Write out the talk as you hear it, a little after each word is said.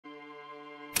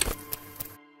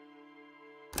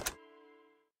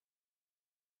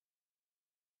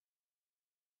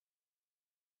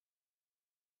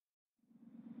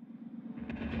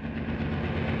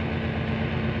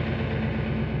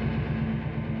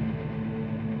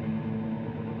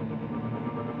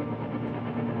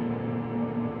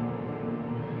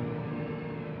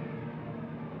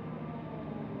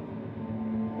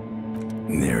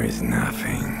is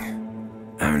nothing.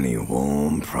 Only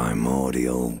warm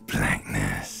primordial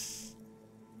blackness.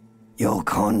 You're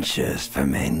conscious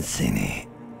ferments in it.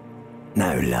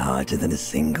 No larger than a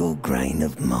single grain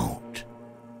of malt.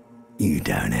 You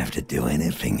don't have to do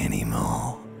anything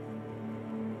anymore.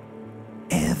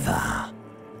 Ever.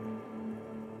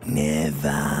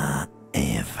 Never,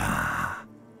 ever.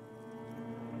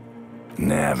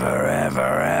 Never,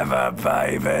 ever, ever,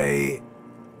 baby.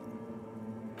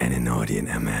 An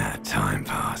inordinate amount of time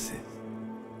passes.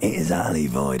 It is utterly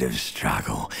void of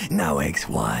struggle. No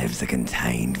ex-wives are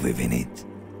contained within it.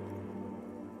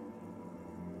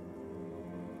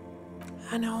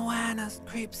 An awareness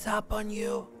creeps up on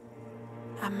you.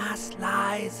 A mass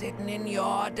lies hidden in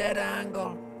your dead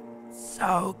angle,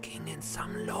 soaking in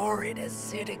some lurid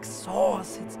acidic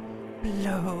sauce. It's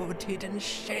bloated and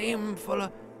shameful,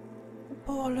 a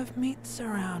ball of meat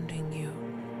surrounding you.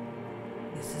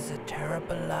 This is a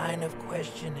terrible line of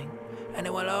questioning, and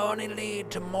it will only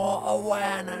lead to more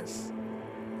awareness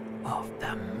of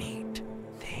the meat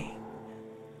thing.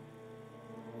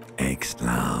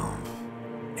 Ex-love,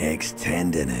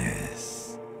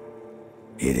 ex-tenderness.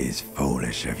 It is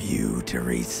foolish of you to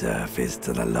resurface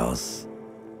to the loss.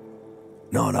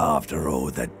 Not after all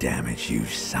the damage you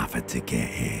suffered to get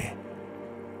here.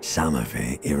 Some of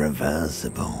it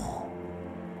irreversible.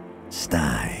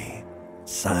 Stay.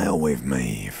 Sail with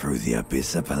me through the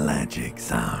abyss of pelagic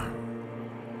zone.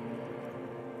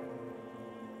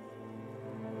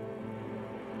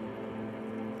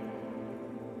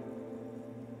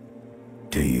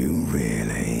 Do you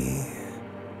really?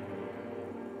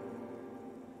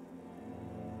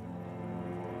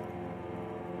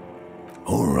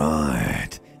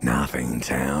 Alright, nothing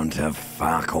down to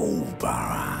fuck all,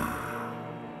 borough.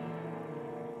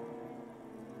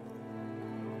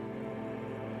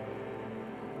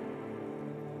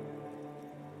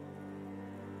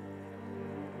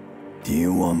 Do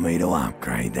you want me to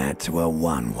upgrade that to a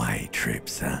one-way trip,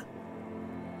 sir?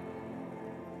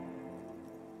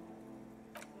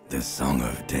 The song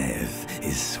of death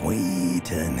is sweet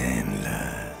and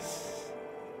endless.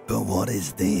 But what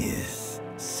is this?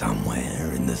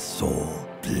 Somewhere in the sore,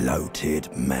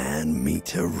 bloated man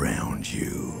meat around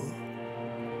you.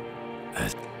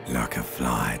 Like a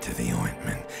fly to the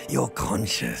ointment, your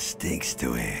conscience sticks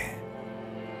to it.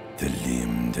 The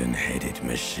limbed and headed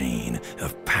machine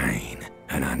of pain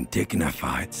and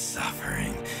undignified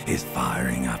suffering is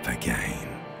firing up again.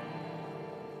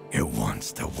 It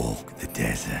wants to walk the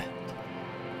desert,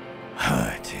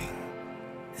 hurting,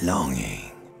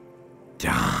 longing,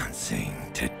 dancing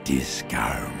to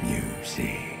disco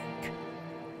music.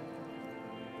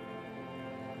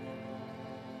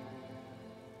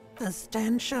 The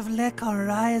stench of liquor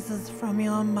rises from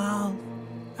your mouth,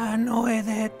 and with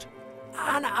it,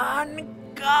 an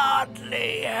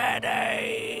ungodly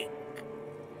headache.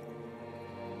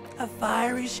 A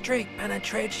fiery streak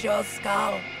penetrates your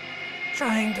skull,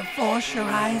 trying to force your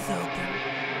eyes open.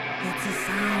 It's a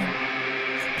sound,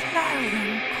 a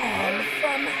clarion call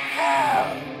from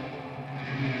hell.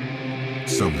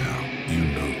 Somehow, you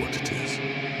know what it is.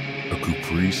 A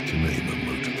Caprice Kinema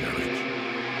motor garage.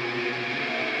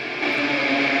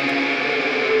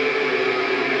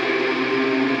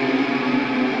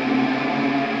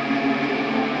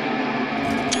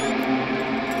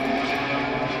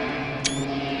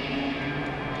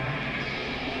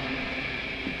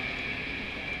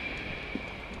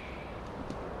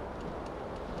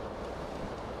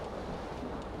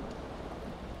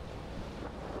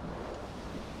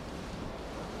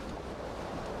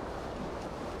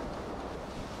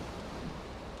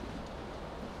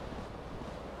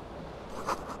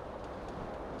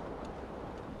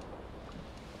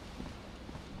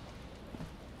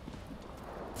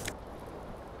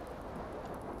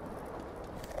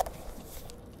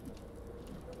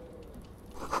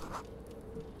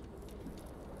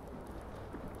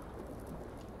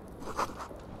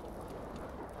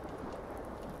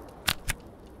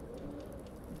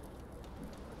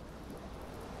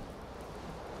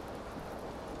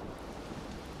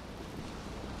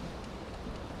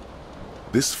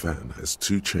 This fan has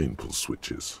two chain pull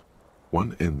switches.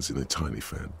 One ends in a tiny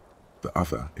fan, the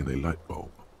other in a light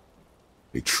bulb.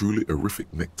 A truly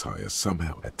horrific necktie has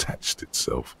somehow attached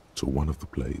itself to one of the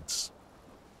blades.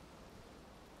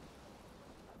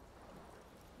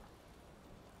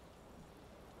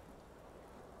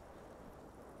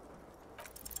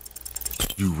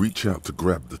 You reach out to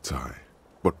grab the tie,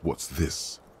 but what's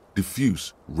this?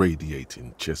 Diffuse,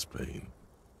 radiating chest pain.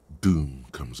 Doom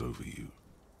comes over you.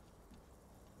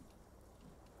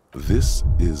 This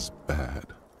is bad.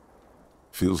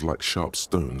 Feels like sharp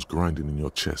stones grinding in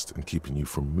your chest and keeping you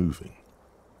from moving.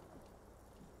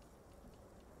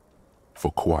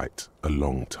 for quite a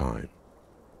long time.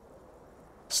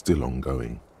 Still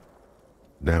ongoing.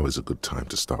 Now is a good time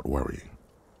to start worrying.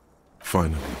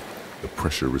 Finally, the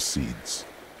pressure recedes.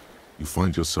 You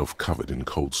find yourself covered in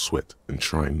cold sweat and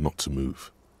trying not to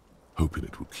move, hoping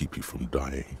it will keep you from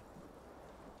dying.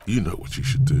 You know what you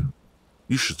should do.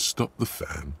 You should stop the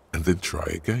fan and then try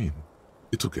again.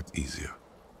 It'll get easier.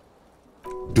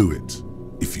 Do it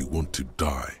if you want to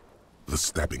die. The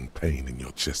stabbing pain in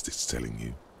your chest is telling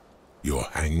you you're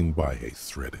hanging by a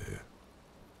thread here.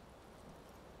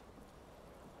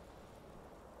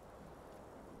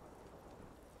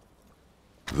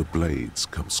 The blades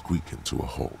come squeaking to a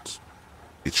halt.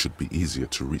 It should be easier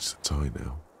to reach the tie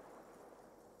now.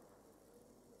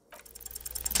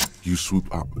 You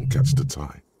swoop up and catch the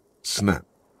tie. Snap!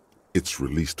 It's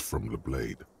released from the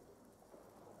blade.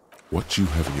 What you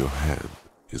have in your hand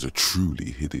is a truly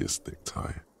hideous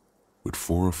necktie with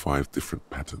 4 or 5 different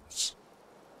patterns.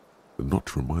 The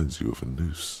knot reminds you of a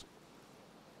noose.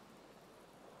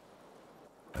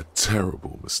 A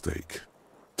terrible mistake.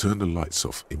 Turn the lights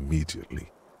off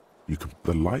immediately.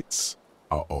 The lights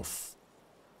are off.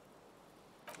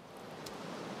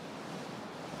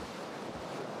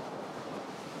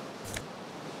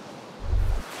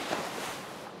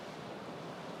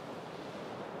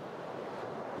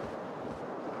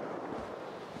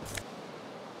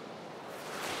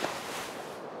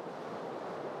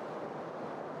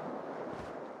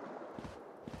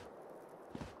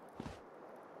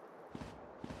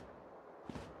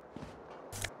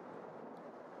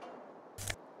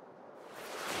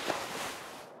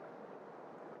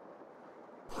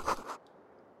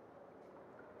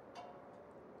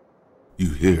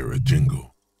 You hear a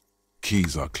jingle.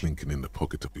 Keys are clinking in the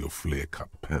pocket of your flare-cut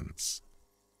pants.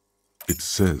 It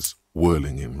says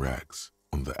 "whirling in rags"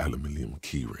 on the aluminium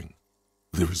keyring.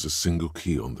 There is a single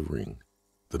key on the ring.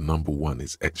 The number 1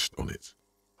 is etched on it.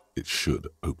 It should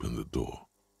open the door.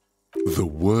 The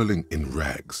Whirling in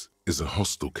Rags is a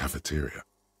hostel cafeteria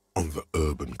on the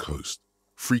urban coast,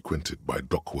 frequented by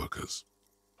dock workers.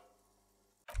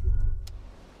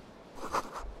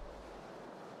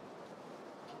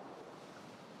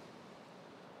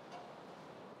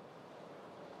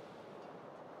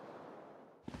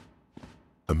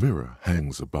 A mirror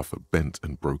hangs above a bent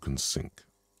and broken sink.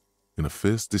 In a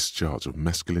fierce discharge of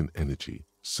masculine energy,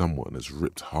 someone has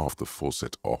ripped half the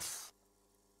faucet off.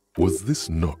 Was this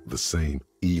not the same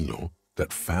Elo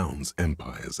that founds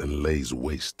empires and lays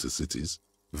waste to cities,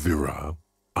 virile,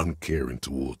 uncaring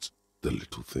towards the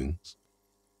little things?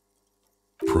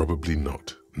 Probably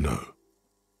not, no.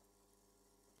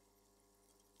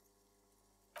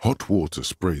 Hot water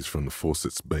sprays from the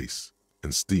faucet's base,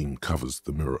 and steam covers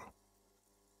the mirror.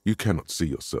 You cannot see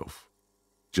yourself,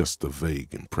 just a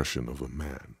vague impression of a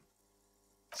man.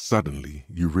 Suddenly,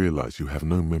 you realize you have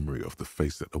no memory of the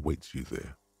face that awaits you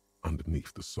there,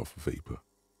 underneath the soft vapor.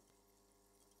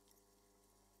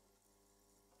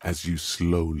 As you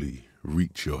slowly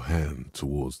reach your hand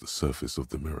towards the surface of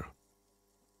the mirror.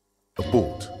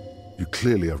 Abort. You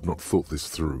clearly have not thought this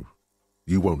through.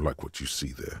 You won't like what you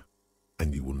see there,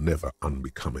 and you will never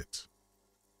unbecome it.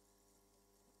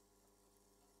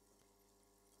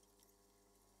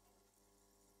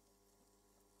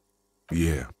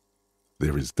 Yeah,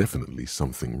 there is definitely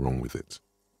something wrong with it.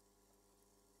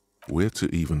 Where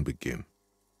to even begin?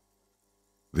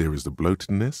 There is the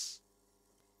bloatedness,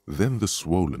 then the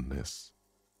swollenness.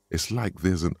 It's like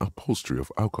there's an upholstery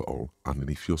of alcohol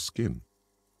underneath your skin.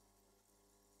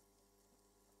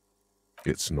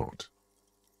 It's not.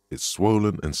 It's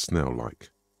swollen and snail-like,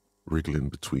 wriggling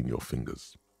between your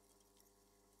fingers.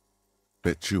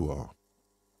 Bet you are.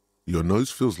 Your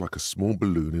nose feels like a small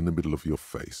balloon in the middle of your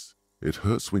face. It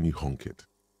hurts when you honk it.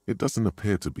 It doesn't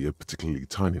appear to be a particularly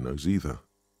tiny nose either.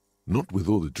 Not with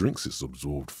all the drinks it's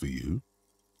absorbed for you.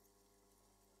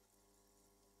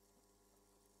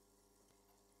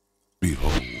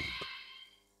 Behold.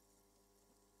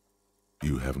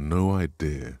 You have no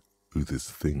idea who this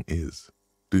thing is,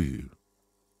 do you?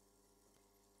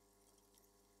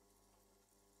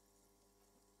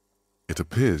 It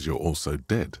appears you're also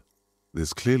dead.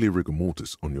 There's clearly rigor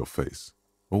mortis on your face.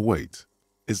 Or wait.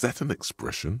 Is that an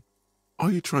expression?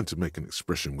 Are you trying to make an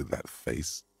expression with that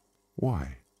face?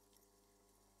 Why?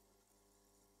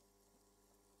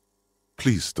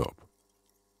 Please stop.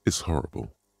 It's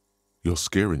horrible. You're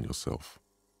scaring yourself.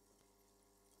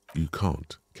 You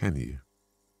can't, can you?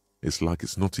 It's like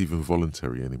it's not even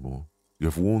voluntary anymore. You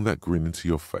have worn that grin into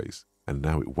your face, and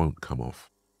now it won't come off.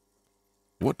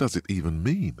 What does it even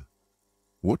mean?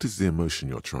 What is the emotion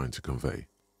you're trying to convey?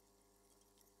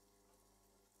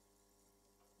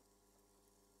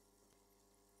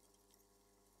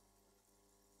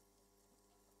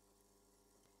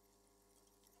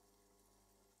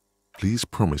 Please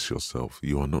promise yourself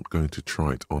you are not going to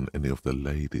try it on any of the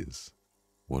ladies,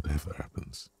 whatever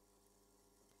happens.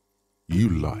 You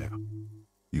liar.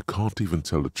 You can't even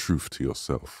tell the truth to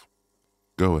yourself.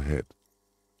 Go ahead,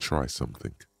 try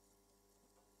something.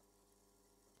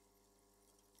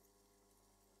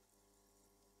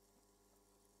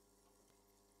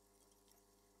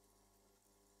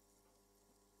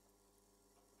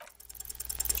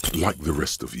 Like the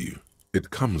rest of you, it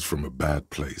comes from a bad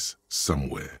place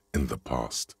somewhere in the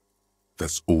past.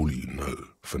 That's all you know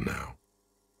for now.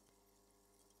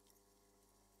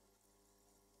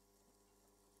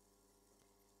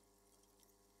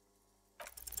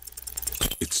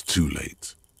 It's too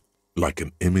late. Like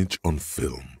an image on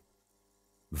film,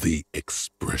 the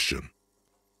expression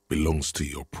belongs to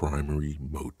your primary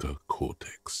motor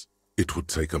cortex. It would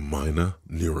take a minor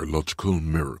neurological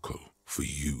miracle for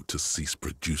you to cease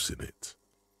producing it.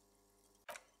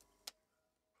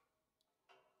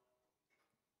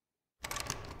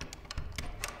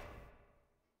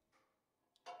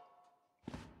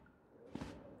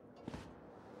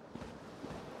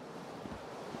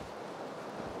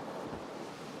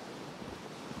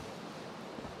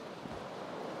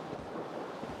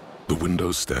 The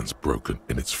window stands broken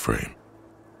in its frame.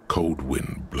 Cold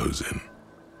wind blows in.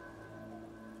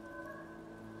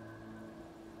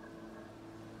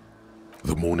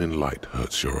 The morning light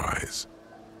hurts your eyes.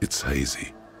 It's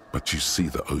hazy, but you see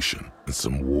the ocean and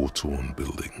some war-torn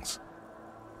buildings.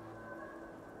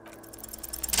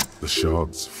 The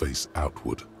shards face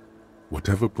outward.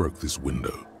 Whatever broke this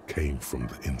window came from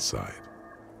the inside.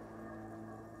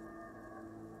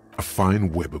 A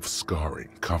fine web of scarring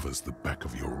covers the back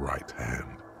of your right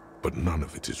hand, but none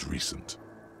of it is recent.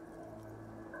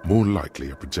 More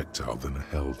likely a projectile than a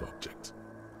held object.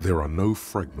 There are no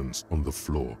fragments on the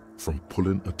floor from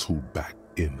pulling a tool back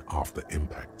in after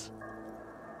impact.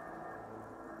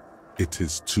 It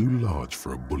is too large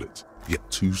for a bullet,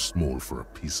 yet too small for a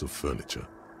piece of furniture.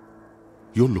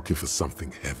 You're looking for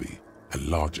something heavy and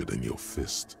larger than your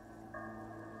fist.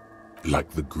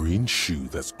 Like the green shoe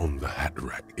that's on the hat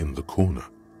rack in the corner,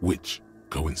 which,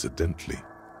 coincidentally,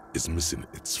 is missing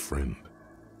its friend.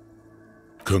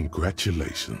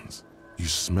 Congratulations, you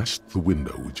smashed the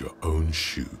window with your own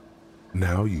shoe.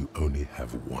 Now you only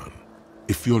have one.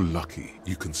 If you're lucky,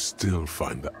 you can still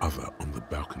find the other on the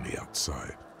balcony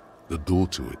outside. The door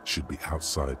to it should be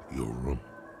outside your room.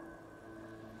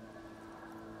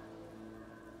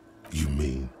 You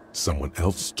mean someone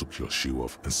else took your shoe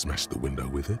off and smashed the window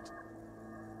with it?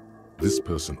 This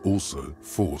person also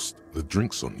forced the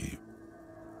drinks on you.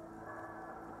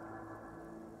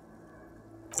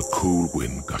 A cool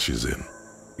wind gushes in.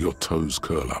 Your toes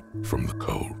curl up from the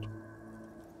cold.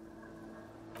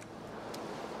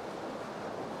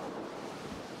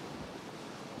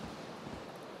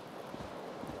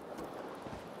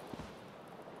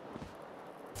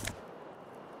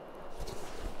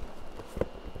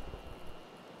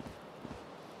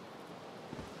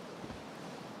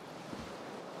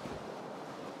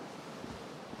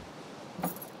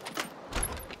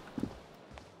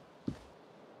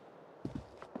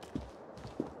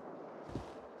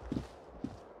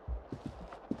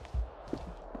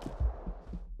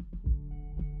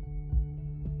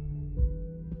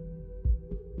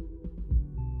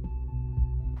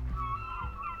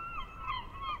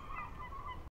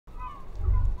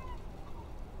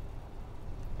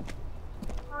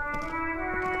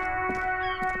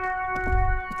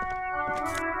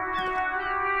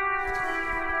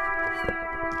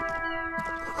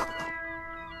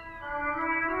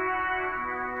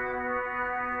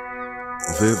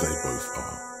 There they both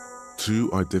are,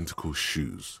 two identical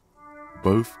shoes,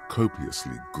 both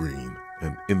copiously green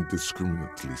and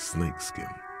indiscriminately snakeskin,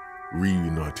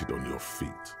 reunited on your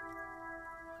feet,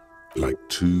 like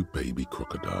two baby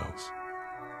crocodiles.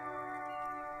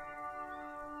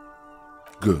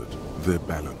 Good, they're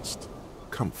balanced,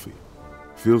 comfy.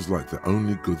 Feels like the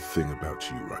only good thing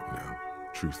about you right now,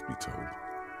 truth be told.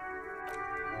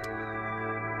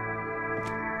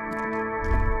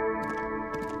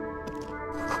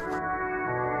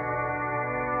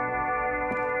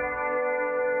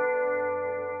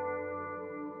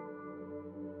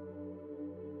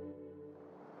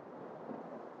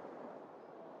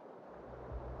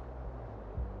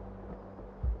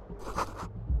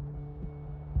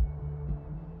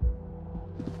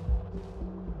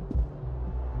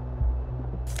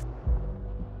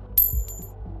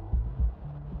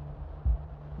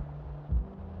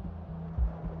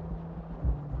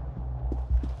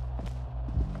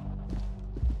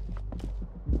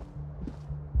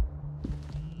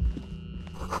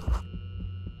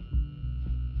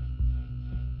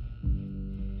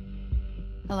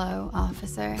 Hello,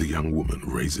 officer. The young woman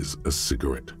raises a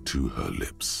cigarette to her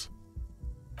lips.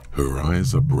 Her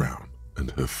eyes are brown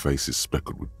and her face is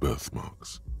speckled with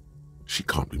birthmarks. She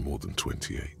can't be more than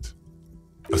 28.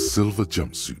 A silver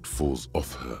jumpsuit falls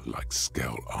off her like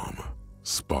scale armor,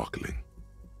 sparkling.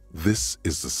 This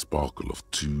is the sparkle of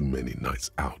too many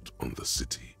nights out on the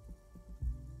city.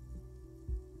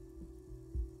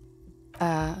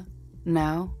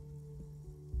 No.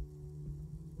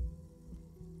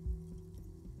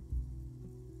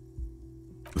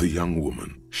 The young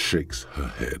woman shakes her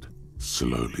head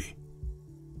slowly.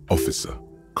 Officer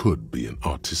could be an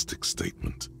artistic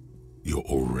statement. You're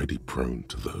already prone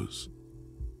to those.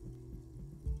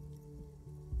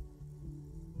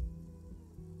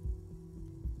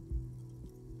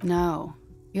 No.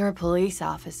 You're a police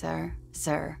officer,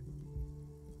 sir.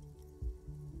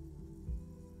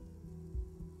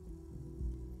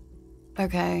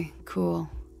 Okay, cool.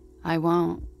 I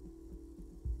won't.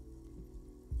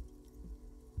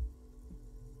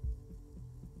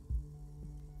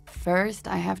 First,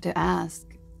 I have to ask,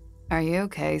 are you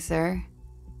okay, sir?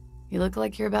 You look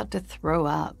like you're about to throw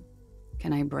up.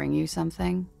 Can I bring you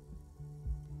something?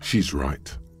 She's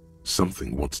right.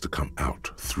 Something wants to come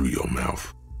out through your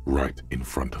mouth, right in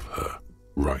front of her,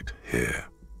 right here.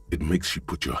 It makes you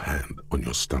put your hand on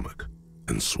your stomach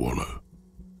and swallow.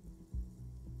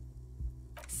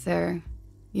 Sir,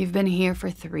 you've been here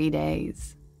for 3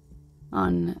 days.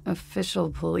 On official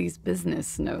police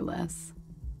business, no less.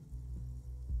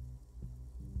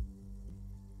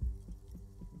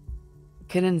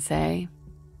 Couldn't say.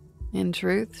 In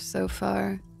truth, so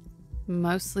far,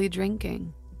 mostly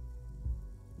drinking.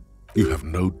 You have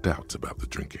no doubt about the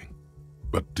drinking,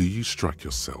 but do you strike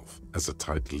yourself as a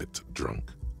tight-lipped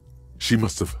drunk? She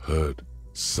must have heard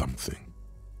something.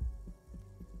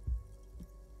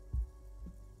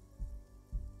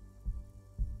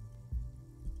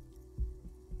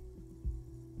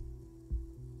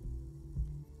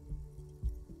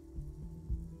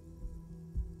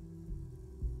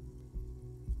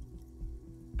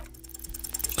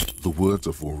 The words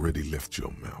have already left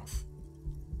your mouth.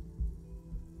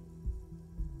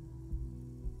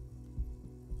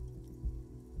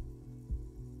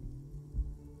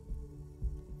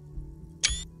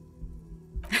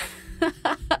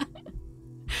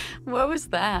 What was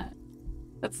that?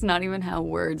 That's not even how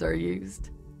words are used.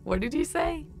 What did you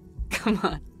say? Come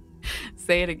on,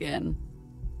 say it again.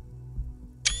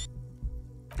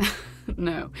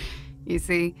 No, you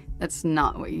see, that's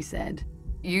not what you said.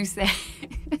 You said...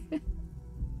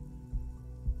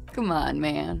 Come on,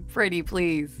 man. Freddie,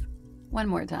 please. One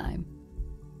more time.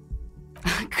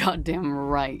 Goddamn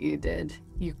right you did.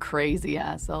 You crazy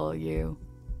asshole, you.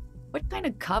 What kind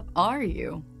of cop are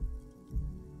you?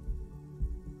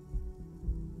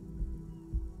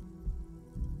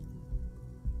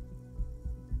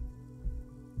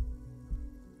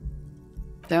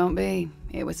 Don't be.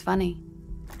 It was funny.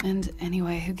 And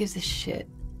anyway, who gives a shit?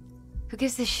 Who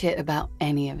gives a shit about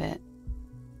any of it?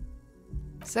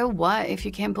 So what if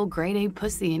you can't pull grade A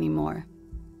pussy anymore?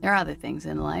 There are other things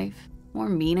in life, more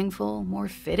meaningful, more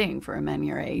fitting for a man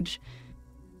your age.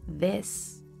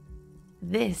 This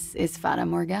is Fata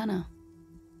Morgana.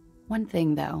 One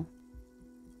thing though.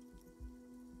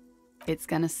 It's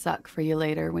gonna suck for you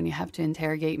later when you have to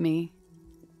interrogate me.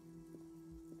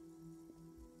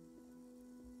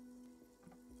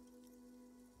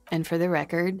 And for the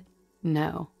record,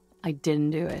 no, I didn't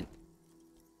do it.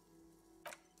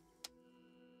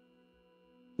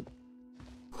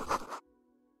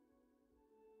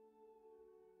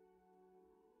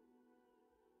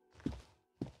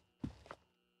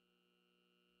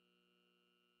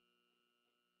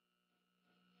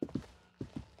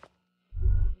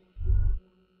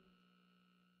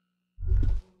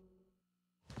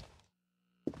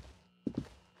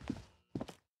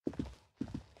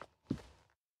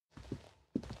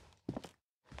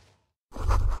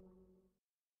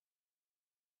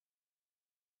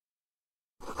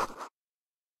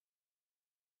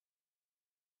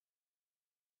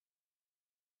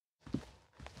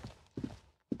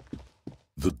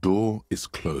 The door is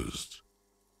closed.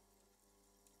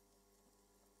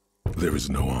 There is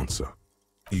no answer.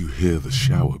 You hear the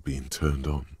shower being turned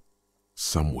on,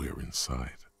 somewhere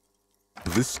inside.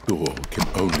 This door can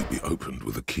only be opened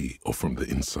with a key or from the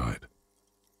inside.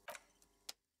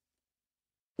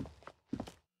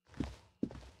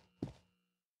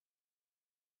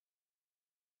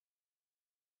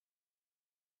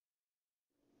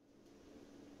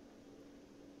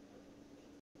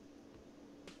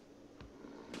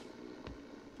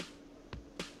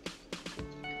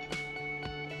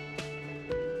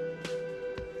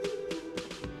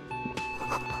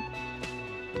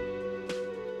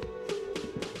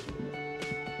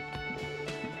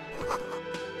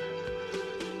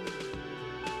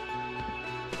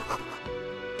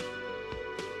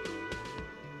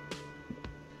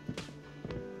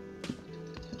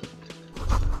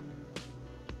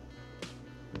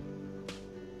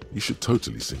 You should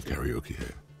totally sing karaoke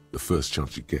here, the first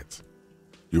chance you get.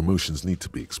 Your emotions need to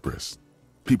be expressed.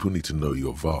 People need to know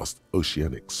your vast,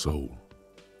 oceanic soul.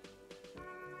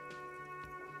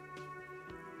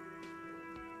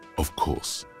 Of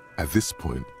course, at this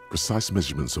point, precise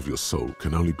measurements of your soul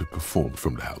can only be performed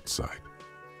from the outside.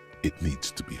 It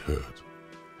needs to be heard.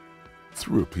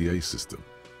 Through a PA system.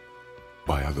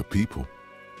 By other people.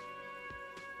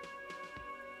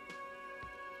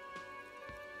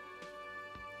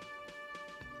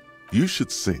 You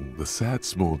should sing the sad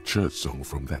small church song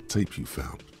from that tape you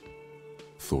found.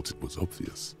 Thought it was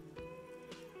obvious.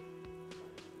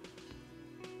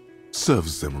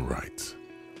 Serves them right.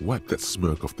 Wipe that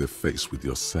smirk off their face with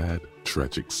your sad,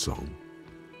 tragic song.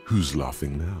 Who's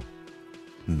laughing now?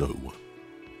 No one.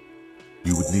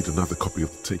 You would need another copy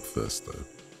of the tape first, though.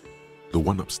 The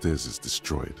one upstairs is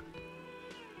destroyed.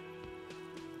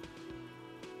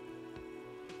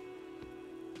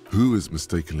 Who is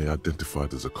mistakenly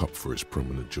identified as a cop for his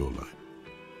prominent jawline?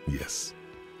 Yes,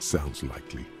 sounds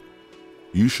likely.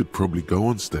 You should probably go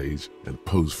on stage and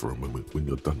pose for a moment when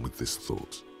you're done with this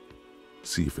thought.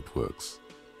 See if it works.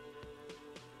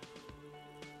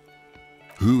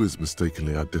 Who is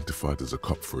mistakenly identified as a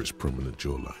cop for his prominent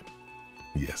jawline?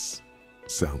 Yes,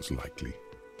 sounds likely.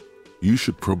 You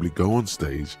should probably go on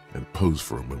stage and pose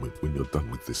for a moment when you're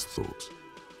done with this thought.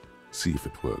 See if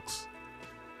it works.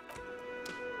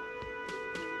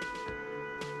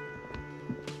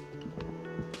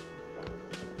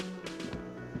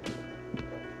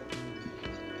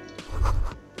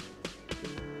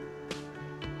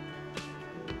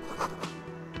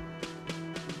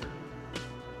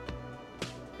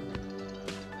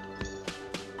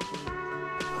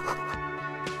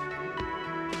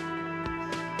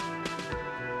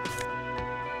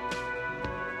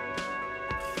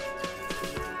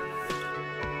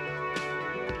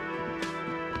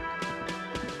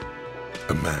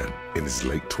 A man in his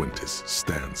late 20s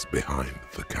stands behind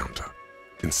the counter,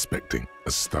 inspecting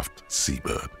a stuffed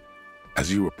seabird. As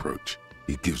you approach,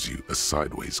 he gives you a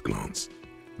sideways glance,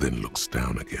 then looks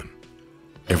down again.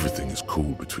 Everything is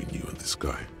cool between you and this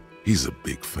guy. He's a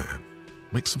big fan.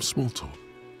 Make some small talk.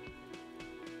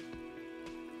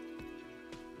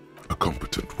 A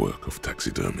competent work of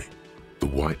taxidermy. The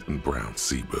white and brown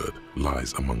seabird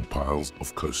lies among piles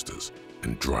of coasters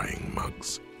and drying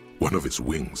mugs. One of its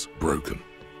wings broken.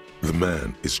 The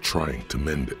man is trying to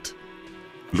mend it.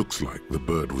 Looks like the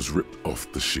bird was ripped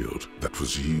off the shield that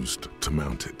was used to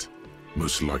mount it,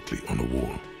 most likely on a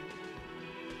wall.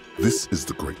 This is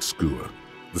the Great Skua.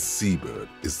 The seabird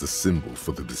is the symbol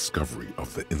for the discovery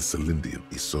of the Insulindian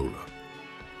Isola,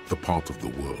 the part of the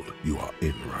world you are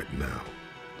in right now.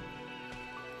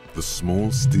 The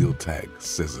small steel tag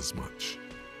says as much.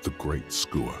 The Great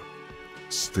Skua.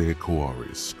 Ste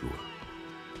Koari Skua.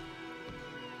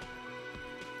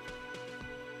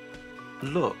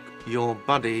 Look, your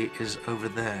buddy is over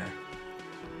there.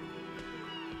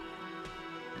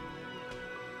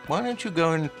 Why don't you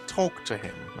go and talk to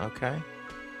him, okay?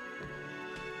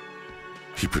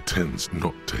 He pretends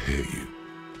not to hear you,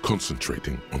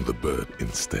 concentrating on the bird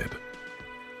instead.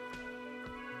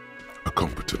 A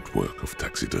competent work of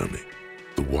taxidermy.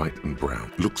 The white and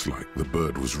brown looks like the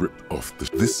bird was ripped off the...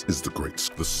 This is the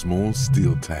the small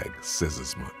steel tag says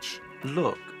as much.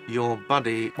 Look, your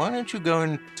buddy, why don't you go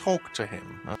and talk to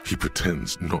him? He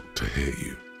pretends not to hear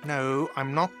you. No,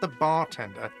 I'm not the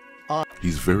bartender.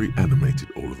 He's very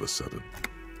animated all of a sudden.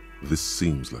 This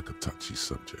seems like a touchy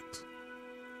subject.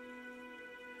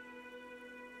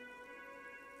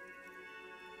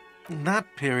 That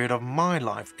period of my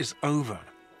life is over.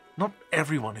 Not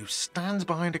everyone who stands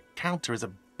behind a counter is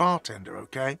a bartender,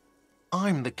 okay?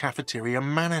 I'm the cafeteria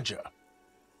manager.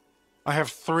 I have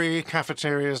 3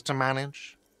 cafeterias to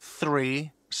manage.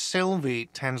 3. Sylvie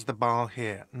tends the bar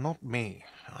here, not me.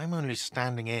 I'm only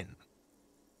standing in.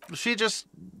 She just,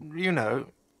 you know...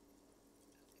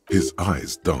 His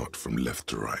eyes dart from left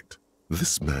to right.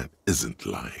 This man isn't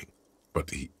lying, but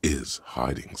he is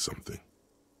hiding something.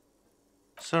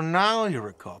 So now you're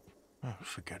a cop. Oh,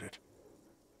 forget it.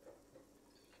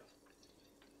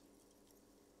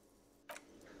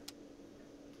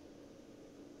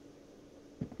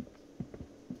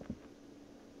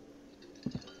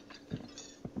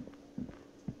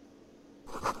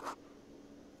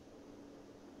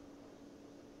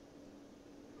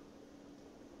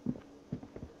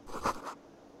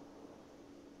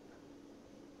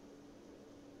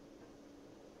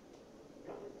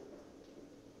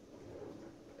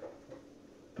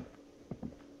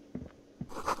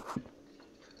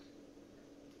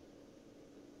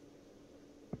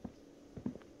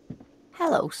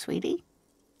 Hello, sweetie.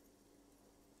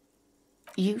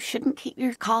 You shouldn't keep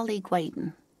your colleague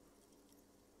waiting.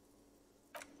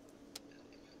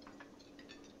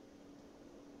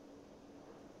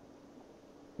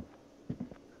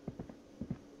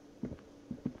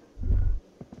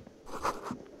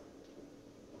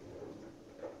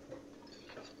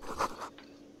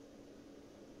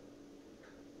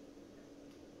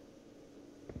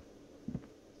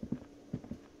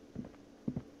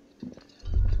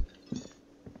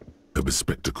 A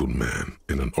bespectacled man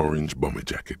in an orange bomber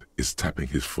jacket is tapping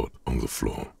his foot on the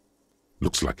floor.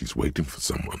 Looks like he's waiting for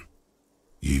someone.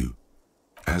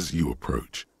 As you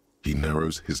approach, he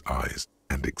narrows his eyes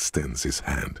and extends his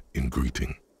hand in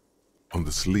greeting. On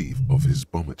the sleeve of his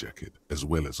bomber jacket, as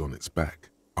well as on its back,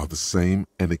 are the same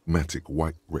enigmatic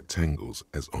white rectangles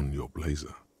as on your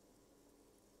blazer.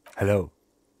 Hello,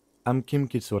 I'm Kim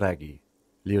Kitsuragi,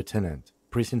 Lieutenant,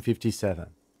 Precinct 57.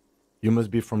 You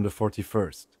must be from the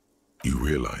 41st. You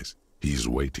realize he's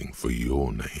waiting for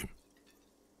your name.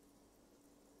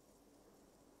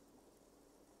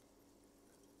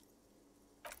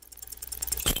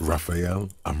 Raphael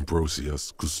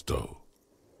Ambrosius Cousteau.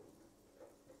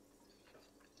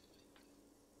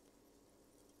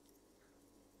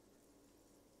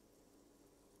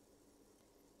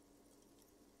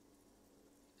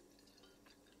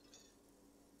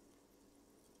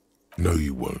 No,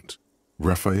 you won't.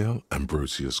 Raphael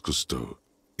Ambrosius Cousteau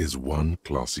is one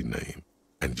classy name,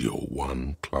 and you're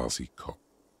one classy cop.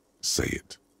 Say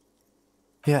it.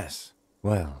 Yes,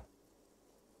 well.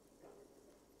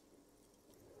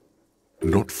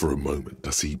 Not for a moment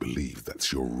does he believe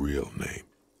that's your real name.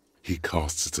 He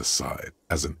casts it aside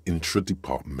as an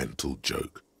intra-departmental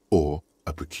joke or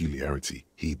a peculiarity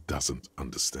he doesn't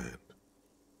understand.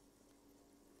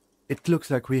 It looks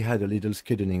like we had a little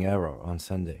scheduling error on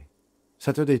Sunday.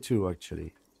 Saturday too,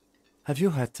 actually. Have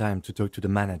you had time to talk to the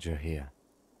manager here?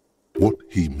 What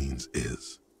he means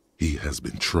is, he has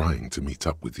been trying to meet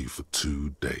up with you for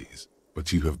 2 days,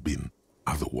 but you have been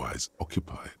otherwise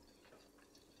occupied.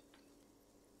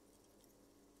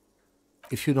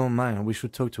 If you don't mind, we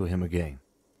should talk to him again.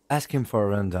 Ask him for a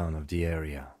rundown of the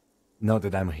area. Now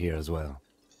that I'm here as well.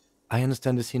 I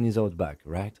understand the scene is out back,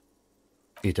 right?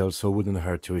 It also wouldn't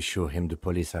hurt to assure him the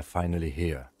police are finally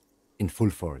here. In full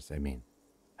force, I mean.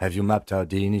 Have you mapped out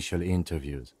the initial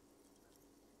interviews?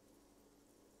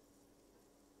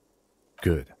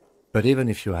 Good. But even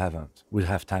if you haven't, we'll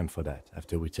have time for that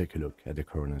after we take a look at the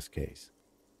coroner's case.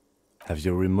 Have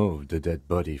you removed the dead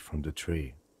body from the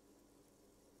tree?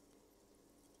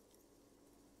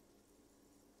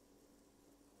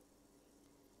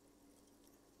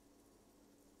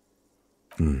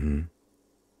 Mm-hmm.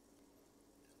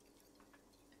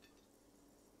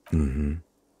 Mm-hmm.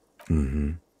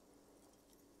 Mm-hmm.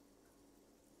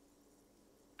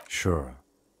 Sure.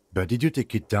 But did you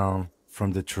take it down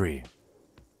from the tree?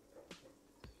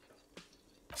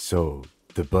 So,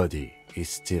 the body is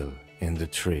still in the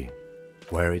tree,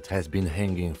 where it has been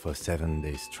hanging for 7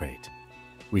 days straight.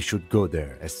 We should go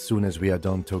there as soon as we are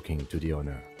done talking to the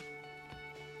owner.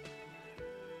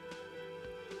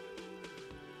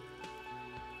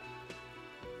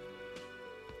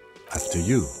 After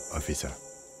you, officer.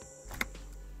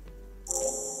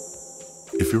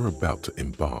 If you're about to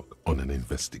embark on an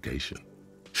investigation,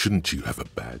 shouldn't you have a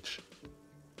badge?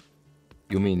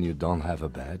 You mean you don't have a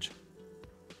badge?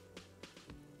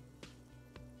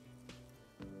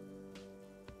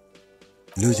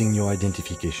 Losing your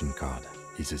identification card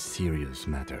is a serious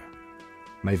matter.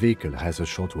 My vehicle has a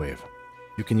shortwave.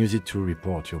 You can use it to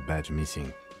report your badge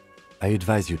missing. I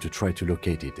advise you to try to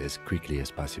locate it as quickly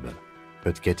as possible,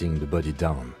 but getting the body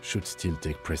down should still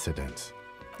take precedence.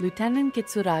 Lieutenant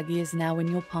Kitsuragi is now in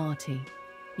your party.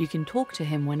 You can talk to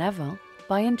him whenever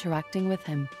by interacting with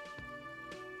him.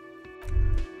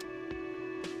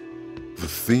 The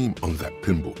theme on that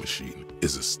pinball machine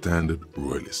is a standard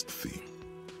royalist theme,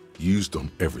 used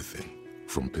on everything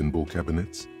from pinball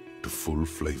cabinets to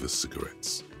full-flavor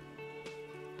cigarettes.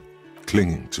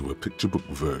 Clinging to a picture book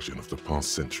version of the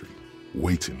past century,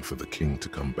 waiting for the king to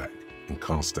come back and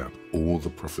cast out all the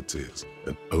profiteers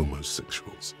and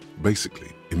homosexuals.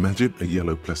 Basically, imagine a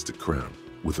yellow plastic crown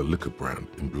with a liquor brand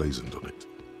emblazoned on it.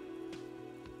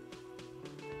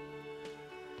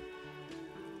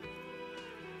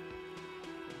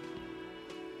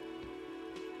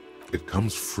 It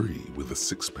comes free with a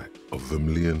 6-pack of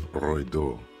Vermilion Roy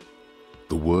d'Or.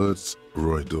 The words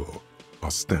Roy d'Or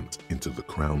are stamped into the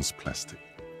crown's plastic.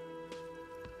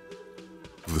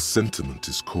 The sentiment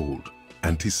is called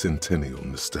anti-centennial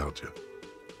nostalgia,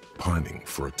 pining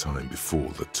for a time before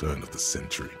the turn of the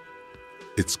century.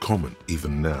 It's common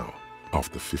even now,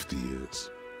 after 50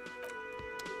 years.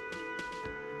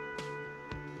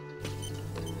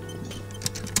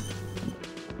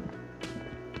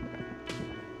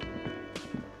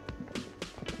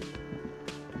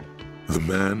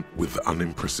 The man with the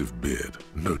unimpressive beard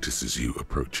notices you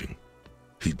approaching.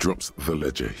 He drops the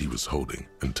ledger he was holding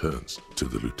and turns to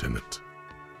the lieutenant.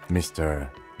 Mr.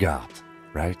 Gart,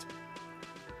 right?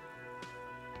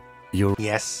 You...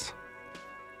 Yes.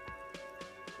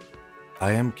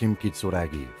 I am Kim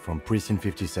Kitsuragi from Precinct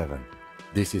 57.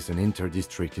 This is an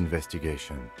inter-district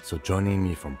investigation, so joining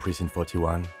me from Precinct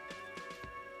 41...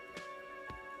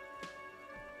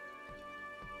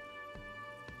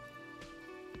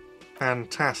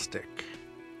 Fantastic.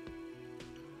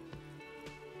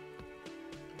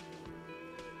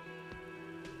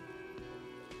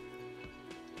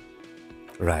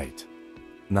 Right.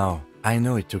 Now, I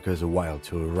know it took us a while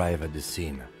to arrive at the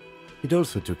scene. It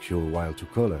also took you a while to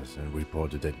call us and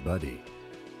report the dead body.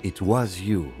 It was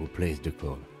you who placed the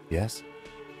call, yes?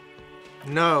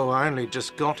 No, I only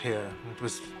just got here. It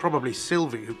was probably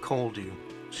Sylvie who called you.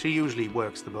 She usually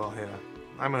works the bar here.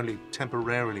 I'm only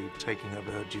temporarily taking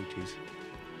over her duties.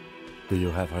 Do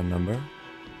you have her number?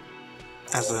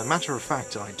 As a matter of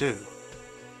fact, I do.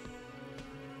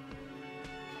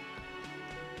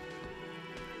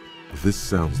 This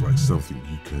sounds like something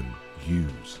you can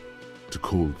use to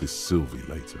call this Sylvie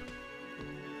later.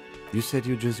 You said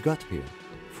you just got here.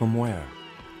 From where?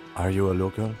 Are you a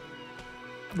local?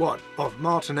 What, of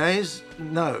Martinez?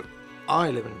 No,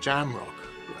 I live in Jamrock.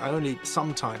 I only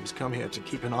sometimes come here to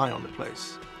keep an eye on the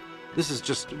place. This is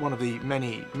just one of the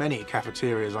many, many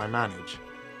cafeterias I manage.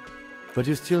 But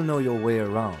you still know your way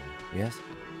around, yes?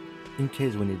 In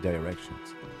case we need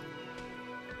directions.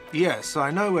 Yes, I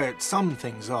know where some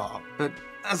things are, but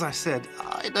as I said,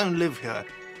 I don't live here.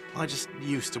 I just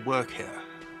used to work here.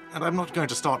 And I'm not going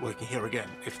to start working here again,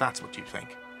 if that's what you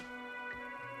think.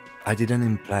 I didn't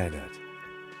imply that.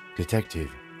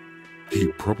 Detective. He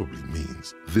probably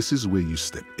means this is where you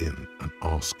step in and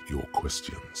ask your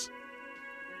questions.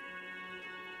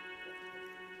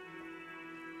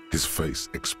 His face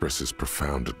expresses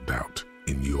profound doubt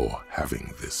in your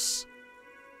having this.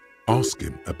 Ask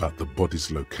him about the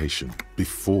body's location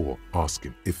before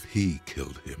asking if he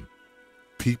killed him.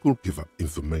 People give up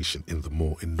information in the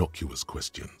more innocuous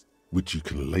questions, which you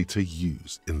can later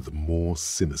use in the more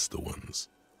sinister ones,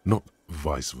 not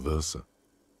vice versa.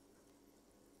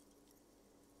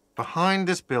 Behind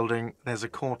this building, there's a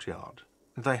courtyard.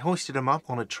 They hoisted him up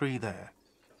on a tree there.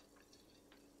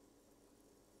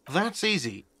 That's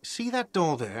easy. See that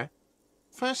door there?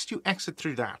 First you exit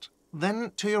through that.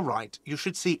 Then, to your right, you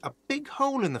should see a big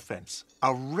hole in the fence.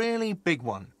 A really big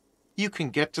one. You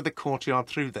can get to the courtyard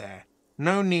through there.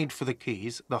 No need for the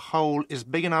keys. The hole is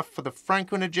big enough for the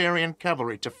Franco-Nigerian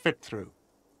cavalry to fit through.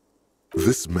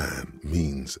 This man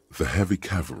means the heavy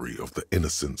cavalry of the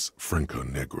innocents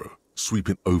Franco-Negro,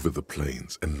 sweeping over the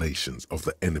plains and nations of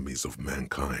the enemies of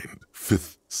mankind.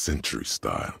 5th century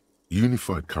style.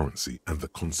 Unified currency and the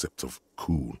concept of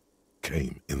cool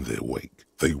came in their wake.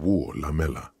 They wore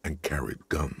lamella and carried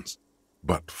guns.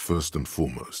 But first and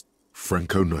foremost,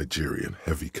 Franco-Nigerian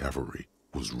heavy cavalry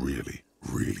was really,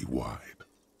 really wide.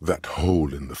 That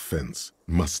hole in the fence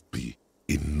must be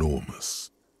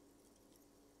enormous.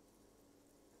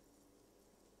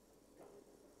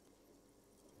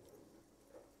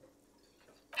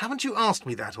 Haven't you asked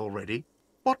me that already?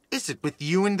 What is it with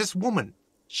you and this woman?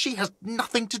 She has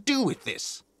nothing to do with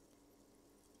this.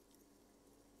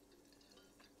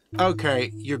 Okay,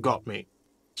 you got me.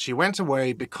 She went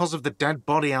away because of the dead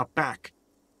body out back.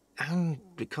 And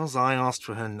because I asked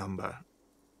for her number.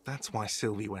 That's why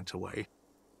Sylvie went away.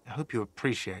 I hope you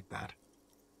appreciate that.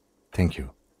 Thank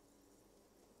you.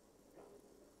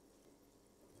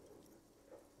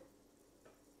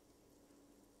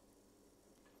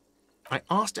 I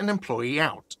asked an employee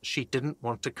out. She didn't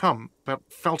want to come, but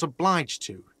felt obliged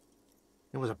to.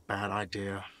 It was a bad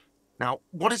idea. Now,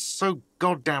 what is so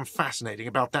goddamn fascinating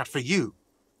about that for you?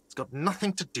 It's got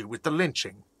nothing to do with the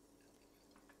lynching.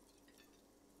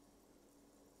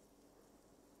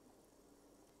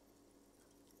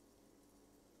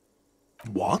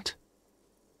 What?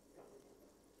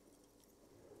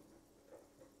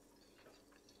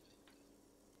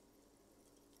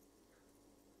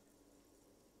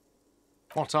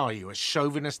 What are you, a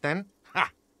chauvinist then?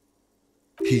 Ha!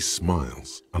 He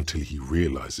smiles until he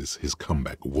realizes his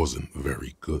comeback wasn't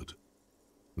very good.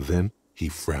 Then he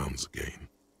frowns again.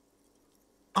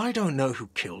 I don't know who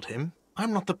killed him.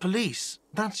 I'm not the police.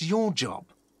 That's your job.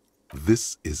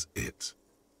 This is it.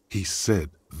 He said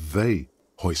they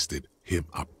hoisted him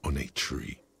up on a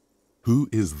tree. Who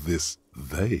is this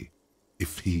they,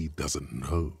 if he doesn't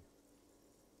know?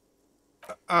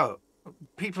 Oh,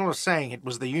 people are saying it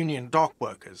was the union dock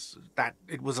workers, that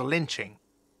it was a lynching.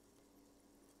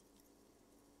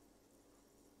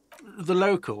 The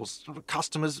locals, the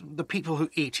customers, the people who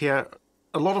eat here.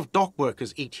 A lot of dock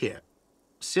workers eat here.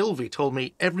 Sylvie told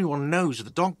me everyone knows the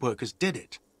dock workers did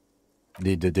it.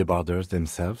 Did the debarders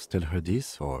themselves tell her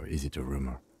this, or is it a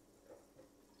rumor?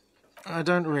 I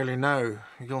don't really know.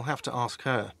 You'll have to ask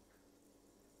her.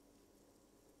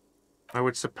 I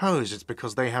would suppose it's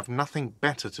because they have nothing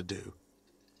better to do.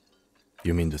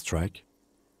 You mean the strike?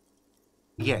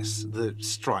 Yes, the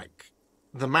strike.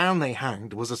 The man they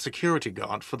hanged was a security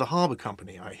guard for the harbour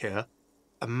company, I hear.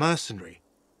 A mercenary.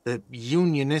 The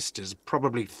unionistas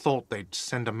probably thought they'd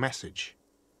send a message.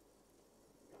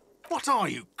 What are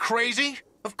you, crazy?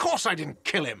 Of course I didn't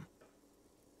kill him!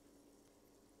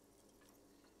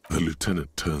 The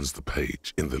lieutenant turns the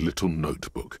page in the little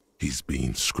notebook he's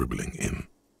been scribbling in.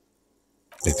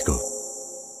 Let's go.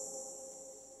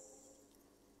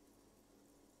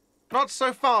 Not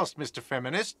so fast, Mr.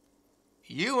 Feminist.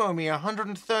 You owe me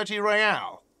 130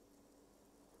 real.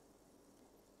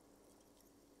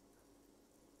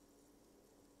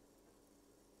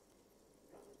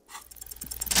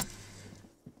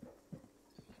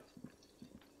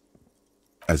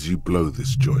 As you blow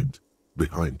this joint,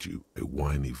 behind you a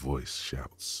whiny voice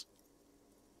shouts.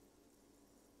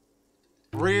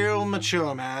 Real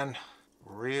mature, man.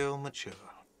 Real mature.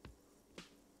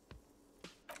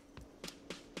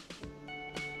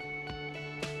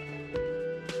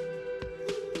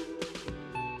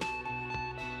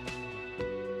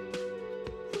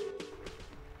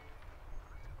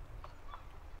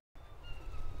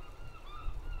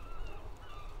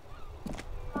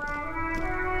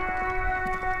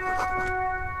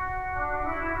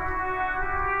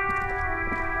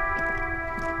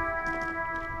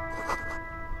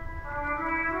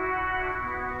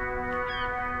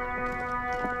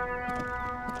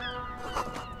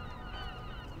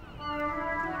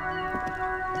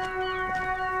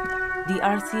 The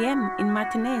RCM in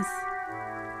Martinez.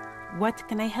 What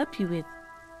can I help you with?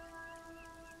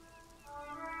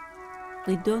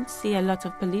 We don't see a lot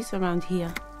of police around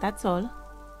here, that's all.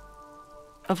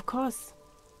 Of course.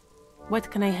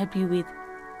 What can I help you with?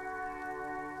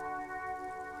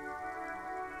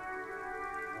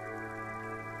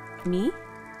 Me?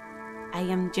 I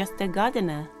am just a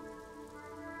gardener.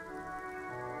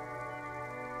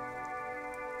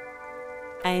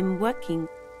 I am working.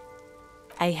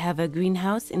 I have a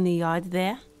greenhouse in the yard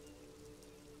there.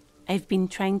 I've been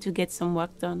trying to get some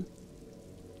work done.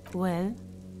 Well,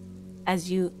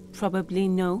 as you probably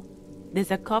know,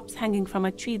 there's a corpse hanging from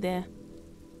a tree there.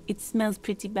 It smells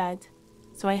pretty bad,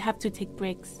 so I have to take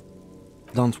breaks.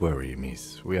 Don't worry,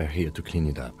 miss. We are here to clean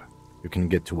it up. You can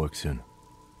get to work soon.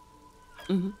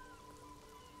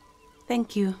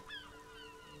 Thank you.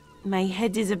 My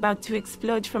head is about to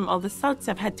explode from all the salts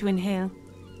I've had to inhale.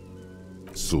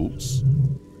 Salts?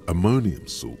 Ammonium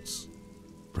salts.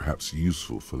 Perhaps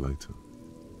useful for later.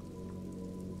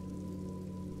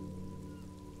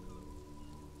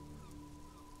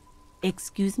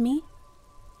 Excuse me?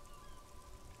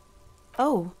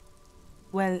 Oh,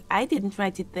 well, I didn't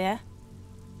write it there.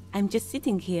 I'm just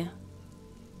sitting here.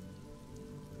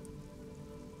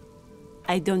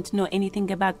 I don't know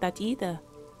anything about that either.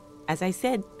 As I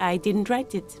said, I didn't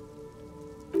write it.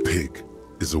 Pig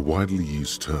is a widely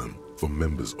used term for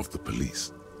members of the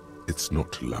police. It's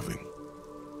not loving.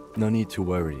 No need to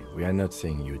worry. We are not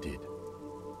saying you did.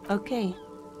 Okay.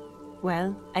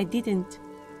 Well, I didn't.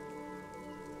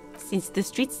 Since the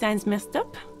street sign's messed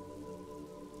up?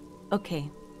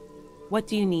 Okay. What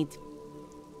do you need?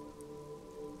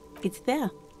 It's there.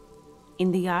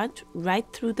 In the yard, right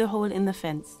through the hole in the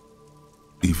fence.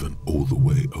 Even all the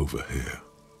way over here,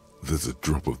 there's a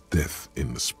drop of death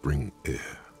in the spring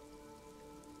air.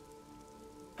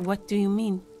 What do you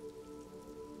mean?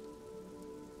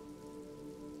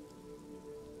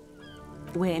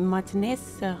 We're in Martinez,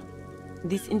 sir.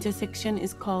 This intersection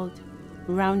is called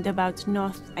Roundabout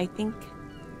North, I think.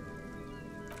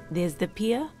 There's the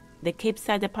pier, the Cape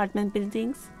Side apartment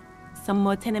buildings, some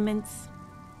more tenements.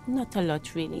 Not a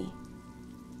lot, really.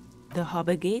 The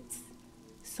harbor gates,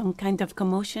 some kind of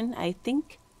commotion, I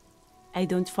think. I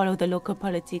don't follow the local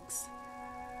politics.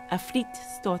 A fleet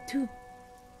store, too.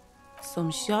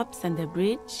 Some shops and a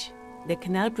bridge. The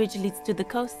canal bridge leads to the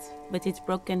coast, but it's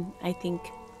broken, I think.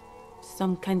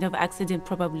 Some kind of accident,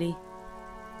 probably.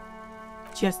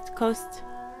 Just coast.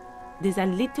 There's a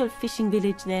little fishing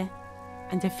village there,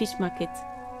 and a fish market.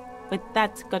 But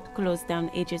that got closed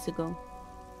down ages ago.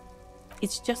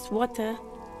 It's just water.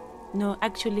 No,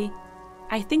 actually,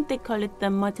 I think they call it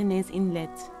the Martinez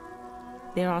Inlet.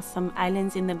 There are some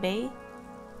islands in the bay,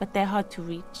 but they're hard to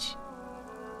reach.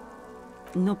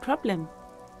 No problem.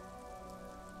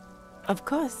 Of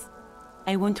course.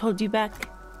 I won't hold you back.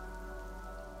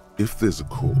 If there's a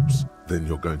corpse, then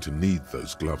you're going to need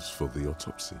those gloves for the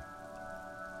autopsy.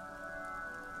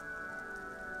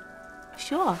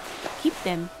 Sure, keep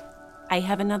them. I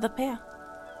have another pair.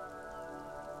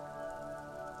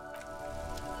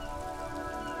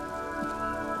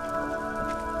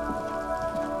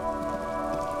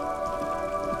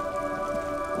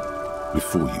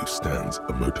 Before you stands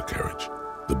a motor carriage.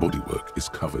 The bodywork is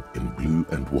covered in blue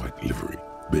and white livery,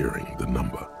 bearing the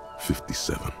number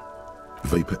 57.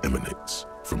 Vapor emanates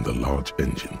from the large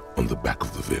engine on the back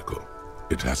of the vehicle.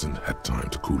 It hasn't had time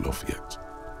to cool off yet.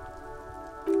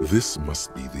 This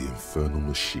must be the infernal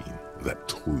machine that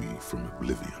tore you from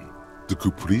oblivion. The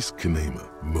Caprice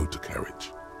Kinema motor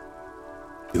carriage.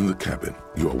 In the cabin,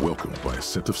 you are welcomed by a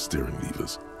set of steering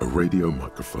levers, a radio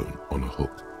microphone on a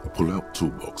hook, a pull-out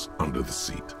toolbox under the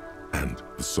seat, and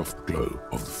the soft glow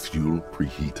of the fuel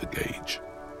preheater gauge.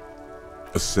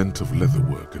 A scent of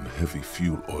leatherwork and heavy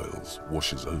fuel oils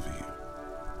washes over you.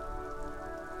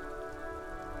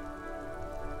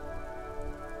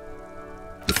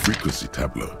 The frequency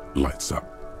tableau lights up,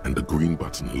 and the green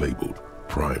button labeled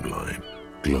Prime Line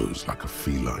glows like a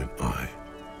feline eye.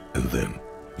 And then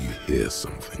you hear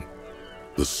something.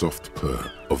 The soft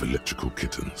purr of electrical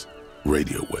kittens,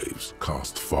 radio waves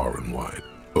cast far and wide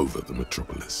over the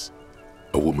metropolis.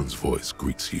 A woman's voice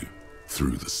greets you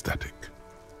through the static.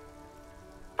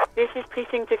 This is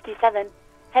Precinct 57.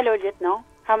 Hello, Lieutenant.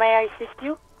 How may I assist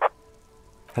you?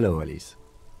 Hello, Alice.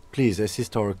 Please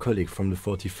assist our colleague from the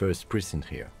 41st Precinct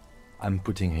here. I'm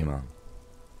putting him on.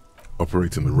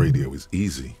 Operating the radio is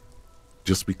easy.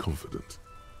 Just be confident.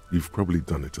 You've probably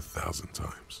done it 1,000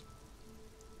 times.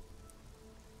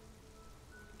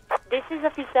 This is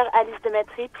Officer Alice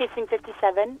Demetri, Precinct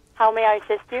 57. How may I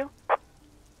assist you?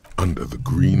 Under the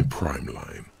green Prime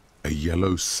Line, a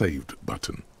yellow saved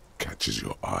button catches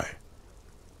your eye.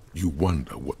 You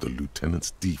wonder what the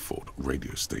lieutenant's default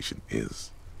radio station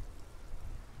is.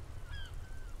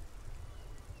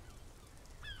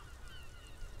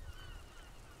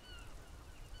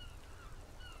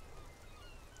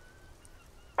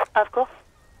 Of course.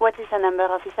 What is her number,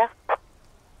 officer?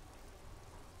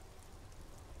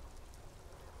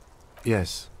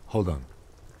 Yes, hold on.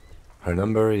 Her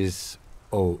number is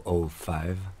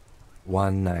 005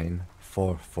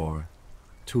 1944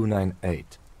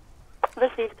 298.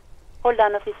 Received. Hold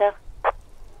on, officer.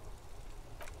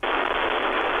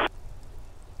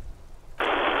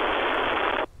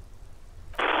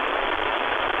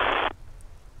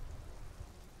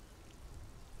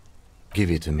 Give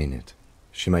it a minute.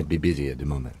 She might be busy at the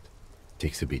moment.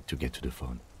 Takes a bit to get to the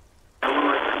phone.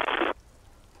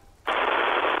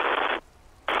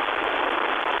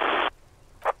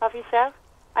 Officer,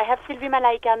 I have Sylvie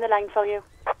Malaika on the line for you.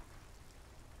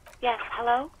 Yes,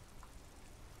 hello?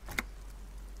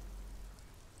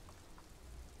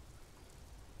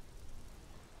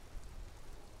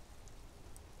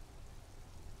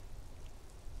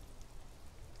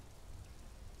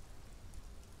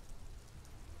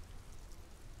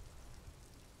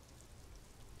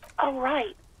 Oh,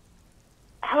 right.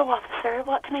 Hello, officer.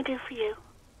 What can I do for you?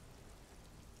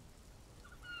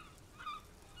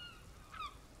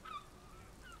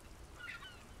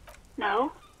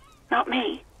 No, not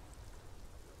me.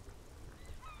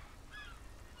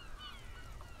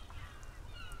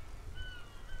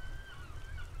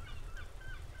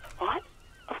 What?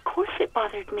 Of course it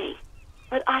bothered me.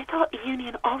 But I thought the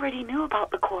Union already knew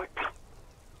about the corpse.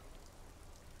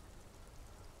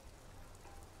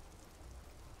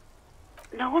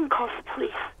 No one calls the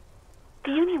police.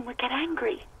 The Union would get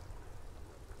angry.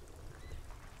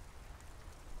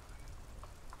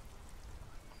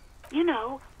 You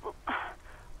know,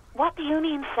 what the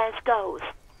Union says goes.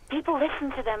 People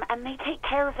listen to them and they take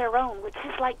care of their own, which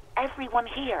is like everyone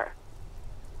here.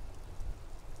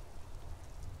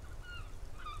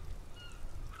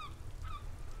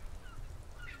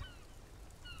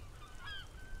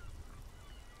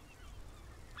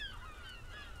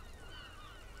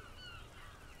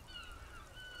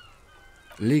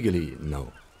 Legally,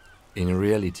 no. In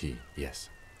reality, yes.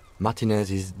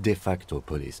 Martinez is de facto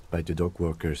policed by the Dock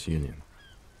Workers Union.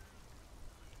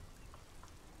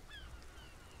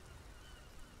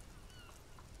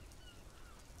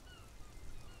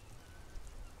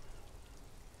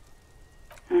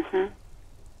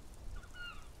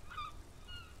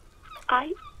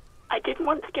 I didn't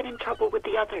want to get in trouble with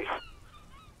the others.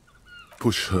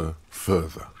 Push her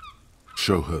further.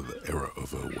 Show her the error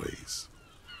of her ways.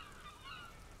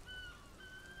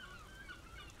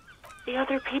 The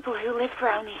other people who live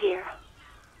around here.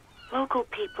 Local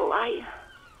people, I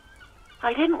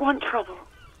didn't want trouble.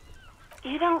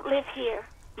 You don't live here.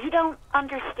 You don't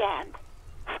understand.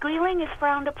 Squealing is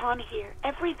frowned upon here.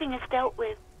 Everything is dealt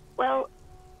with, well,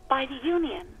 by the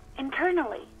Union,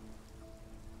 internally.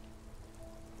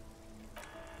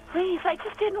 Please, I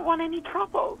just didn't want any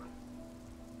trouble.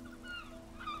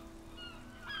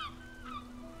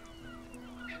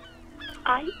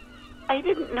 I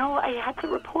didn't know I had to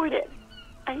report it.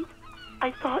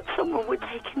 I thought someone would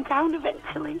take him down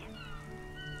eventually.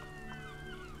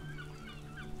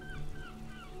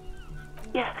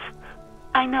 Yes,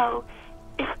 I know.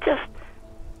 It's just...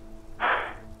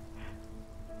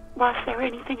 Was there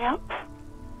anything else?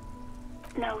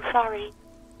 No, sorry.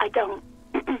 I don't.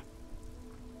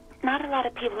 Not a lot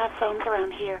of people have phones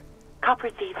around here. Copper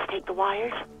thieves take the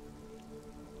wires.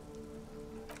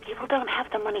 People don't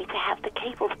have the money to have the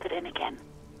cables put in again.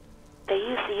 They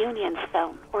use the Union's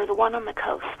phone, or the one on the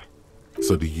coast.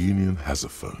 So the Union has a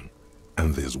phone,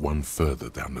 and there's one further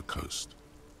down the coast.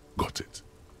 Got it.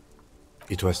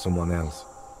 It was someone else.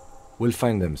 We'll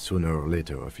find them sooner or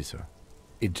later, officer.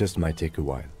 It just might take a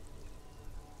while.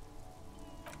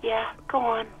 Yeah, go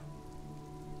on.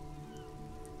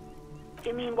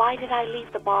 You mean, why did I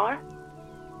leave the bar?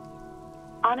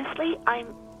 Honestly, I'm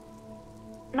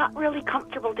not really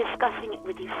comfortable discussing it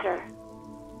with you, sir.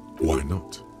 Why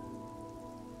not?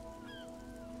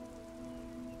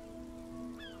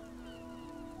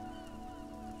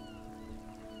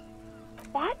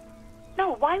 What?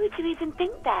 No, why would you even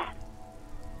think that?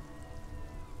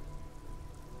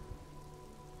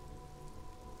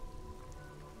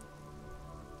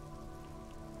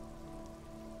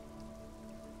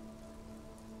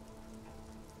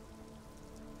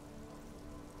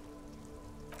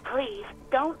 Please,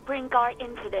 don't bring Gar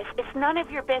into this. It's none of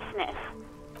your business.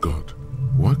 God,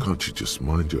 why can't you just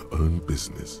mind your own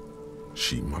business?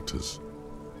 She mutters.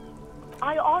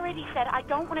 I already said I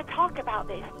don't want to talk about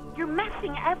this. You're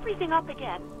messing everything up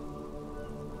again.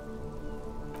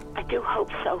 I do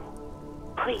hope so.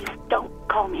 Please, don't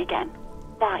call me again.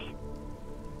 Bye.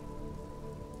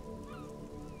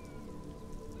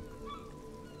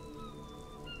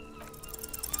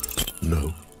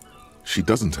 No, she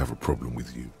doesn't have a problem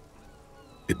with you.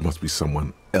 It must be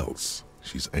someone else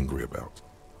she's angry about.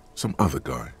 Some other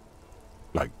guy.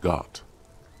 Like Gart.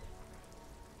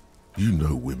 You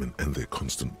know women and their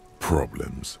constant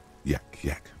problems. Yak,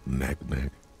 yak, nag,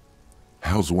 nag.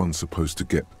 How's one supposed to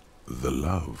get the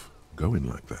love going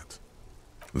like that?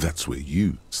 That's where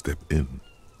you step in.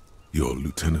 You're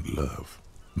Lieutenant Love,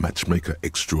 matchmaker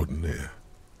extraordinaire.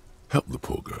 Help the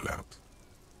poor girl out,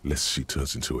 lest she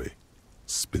turns into a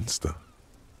spinster.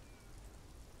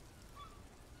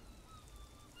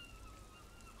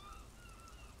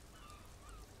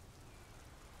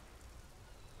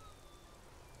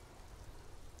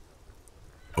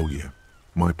 Oh yeah,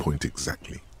 my point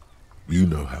exactly. You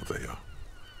know how they are.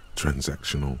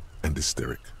 Transactional and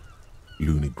hysteric.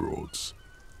 Loony broads.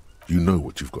 You know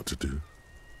what you've got to do.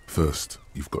 First,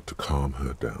 you've got to calm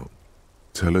her down.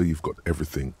 Tell her you've got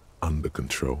everything under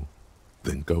control.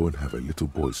 Then go and have a little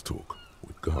boy's talk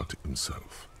with Gart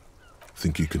himself.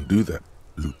 Think you can do that,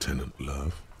 Lieutenant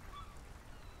Love?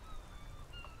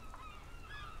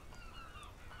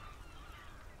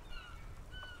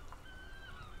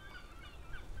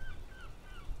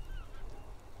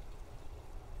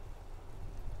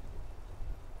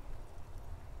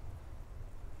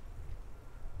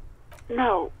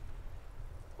 No.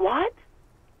 What?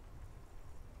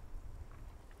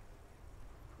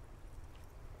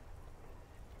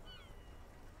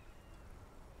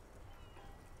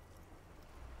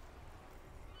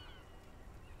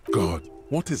 God,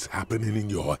 what is happening in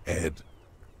your head?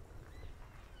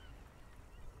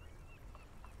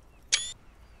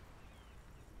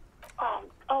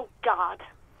 Oh God.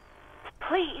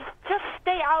 Please, just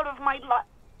stay out of my life.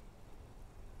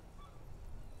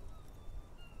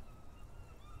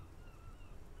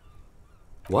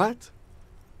 What?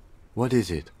 What is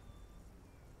it?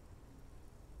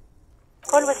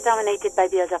 Call was terminated by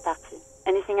the other party.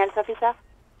 Anything else, officer?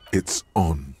 It's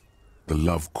on. The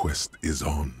love quest is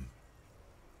on.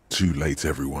 Too late,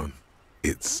 everyone.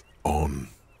 It's on.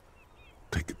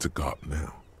 Take it to Gart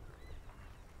now.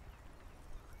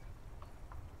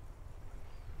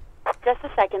 Just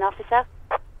a second, officer.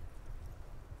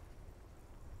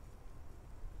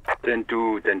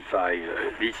 10-2,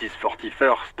 10-5. This is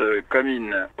 41st. Come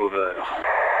in. Over.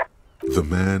 The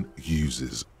man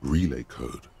uses relay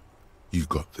code. You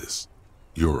got this.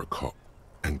 You're a cop,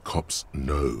 and cops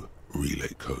know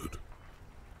relay code.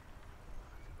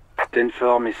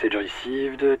 10-4, message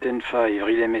received. 10-5,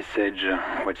 relay message.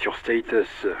 What's your status?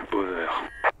 Over.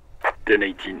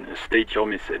 10-18, state your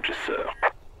message, sir.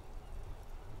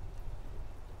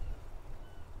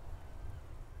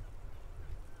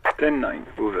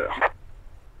 10-9, over.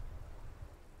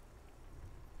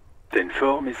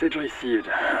 10-4, message received.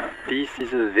 This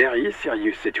is a very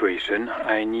serious situation.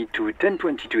 I need to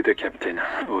 10-22 the captain,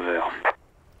 over.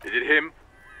 Is it him?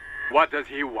 What does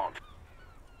he want?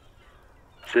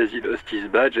 Says he lost his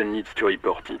badge and needs to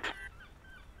report it.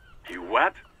 He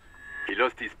what? He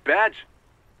lost his badge?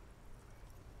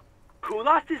 Who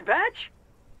lost his badge?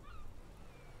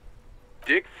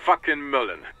 Dick fucking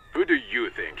Mullen. Who do you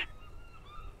think?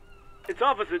 It's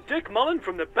Officer Dick Mullen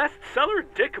from the bestseller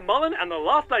Dick Mullen and the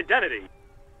Lost Identity.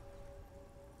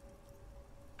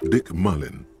 Dick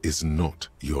Mullen is not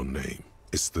your name.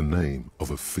 It's the name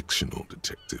of a fictional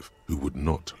detective who would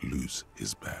not lose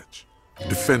his badge.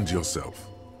 Defend yourself.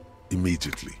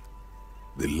 Immediately.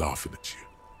 They're laughing at you.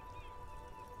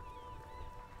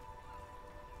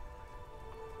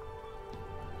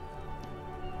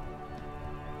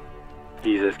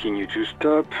 He's asking you to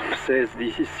stop, says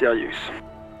this is serious.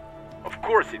 Of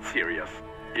course it's serious.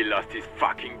 He lost his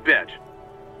fucking badge.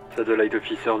 Satellite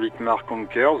Officer Vicmar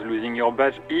concurs, losing your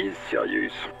badge is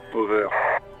serious. Over.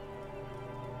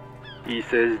 He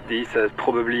says this has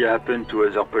probably happened to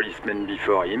other policemen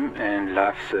before him and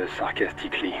laughs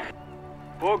sarcastically.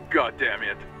 Oh goddamn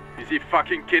it. Is he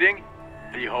fucking kidding?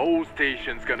 The whole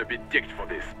station's gonna be dicked for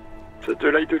this.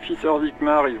 Satellite Officer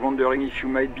Vicmar is wondering if you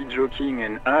might be joking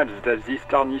and adds that this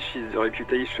tarnishes the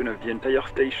reputation of the entire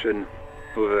station.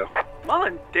 Over.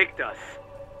 Mullen dicked us.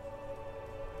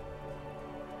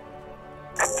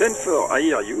 10-4, I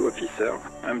hear you, officer.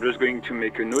 I'm just going to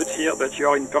make a note here that you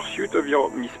are in pursuit of your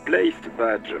misplaced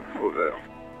badge. Over.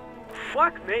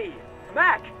 Fuck me.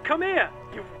 Mac, come here.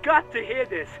 You've got to hear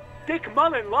this. Dick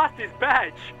Mullen lost his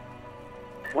badge.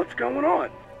 What's going on?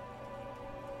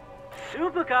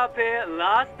 Super Cop here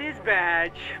lost his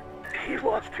badge. He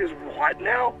lost his what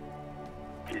now?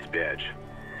 His badge.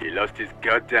 He lost his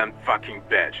goddamn fucking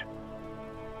badge.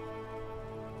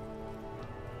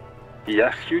 He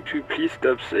asks you to please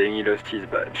stop saying he lost his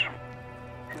badge.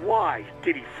 Why?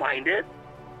 Did he find it?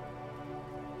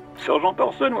 Sergeant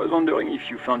Orson was wondering if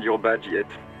you found your badge yet.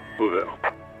 Over.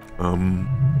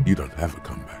 You don't have a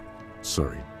comeback.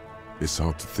 Sorry. It's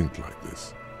hard to think like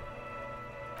this.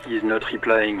 He's not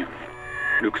replying.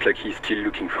 Looks like he's still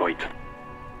looking for it.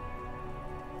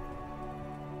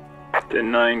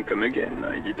 10-9, come again.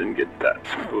 I didn't get that.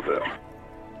 Over.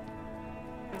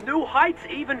 New heights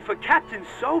even for Captain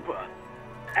Sober.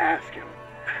 Ask him.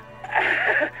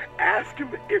 Ask him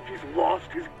if he's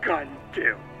lost his gun,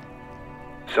 too.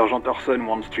 Sergeant Orson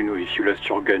wants to know if you lost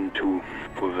your gun too.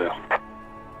 Over.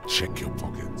 Check your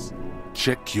pockets.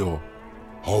 Check your...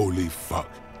 Holy fuck.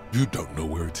 You don't know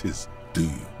where it is, do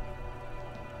you?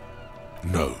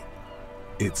 No.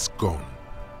 It's gone.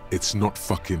 It's not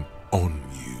fucking on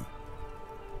you.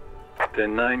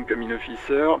 10-9, come in,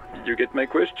 officer. Did you get my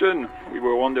question? We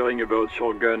were wondering about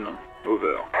your gun.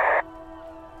 Over.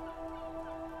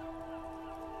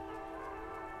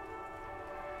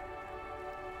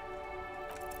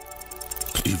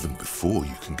 Even before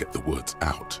you can get the words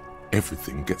out,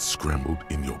 everything gets scrambled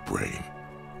in your brain.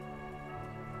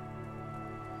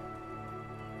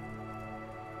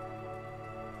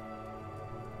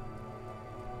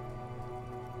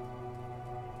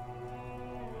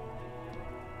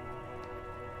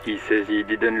 He says he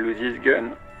didn't lose his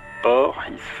gun, or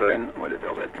his fun,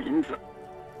 whatever that means.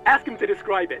 Ask him to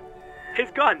describe it.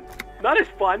 His gun. Not his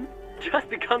fun. Just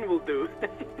the gun will do.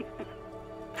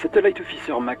 Satellite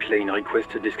Officer McLean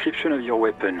requests a description of your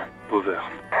weapon. Over.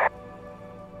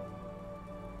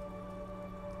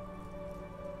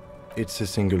 It's a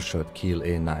single-shot kill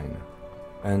A9.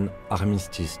 An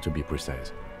armistice, to be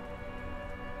precise.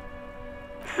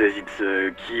 Says it's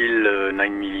a kill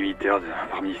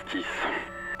 9mm armistice.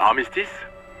 Armistice?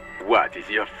 What, is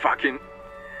he a fucking...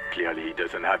 Clearly he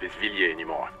doesn't have his Villiers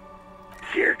anymore.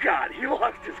 Dear God, he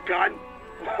lost his gun?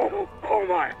 Oh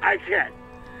my, I can't.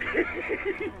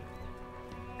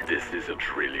 This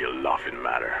isn't really a laughing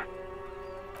matter.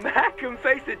 Mac can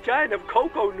face a giant of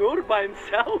Coco Nur by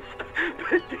himself,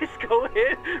 but Disco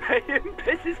here made him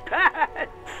piss his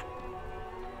pants.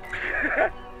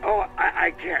 Oh,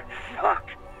 I can't. Fuck.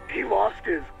 He lost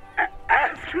his...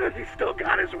 Ask him if he's still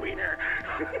got his wiener.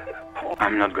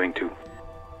 I'm not going to.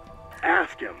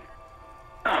 Ask him.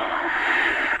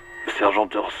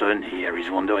 Sergeant Orson here is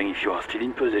wondering if you are still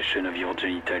in possession of your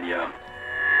genitalia.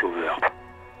 Over.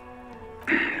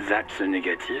 That's a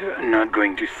negative. Not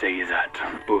going to say that.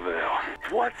 Over.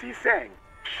 What's he saying?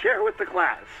 Share with the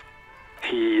class.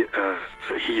 He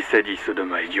said he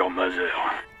sodomized your mother.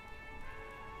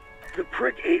 The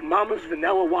prick ate Mama's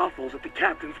vanilla waffles at the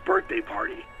captain's birthday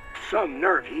party. Some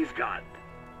nerve he's got.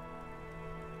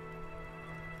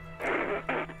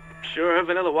 Sure her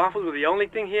vanilla waffles were the only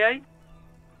thing he ate?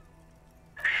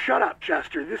 Shut up,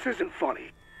 Chester. This isn't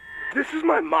funny. This is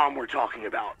my mom we're talking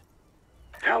about.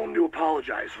 Tell him to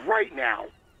apologize right now.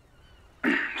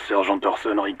 Sergeant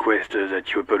Orson requests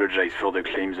that you apologize for the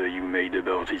claims you made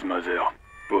about his mother.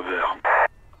 Over.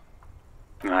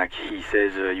 Like, he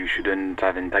says you shouldn't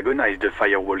have antagonized the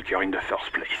Firewalker in the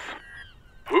first place.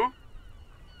 Who?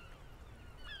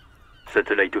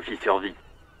 Satellite Officer V.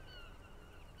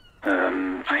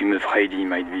 I'm afraid he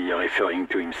might be referring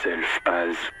to himself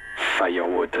as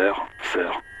Firewater,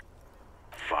 sir.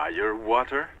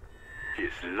 Firewater? He's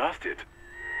lost it.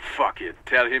 Fuck it.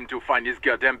 Tell him to find his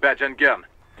goddamn badge and gun.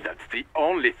 That's the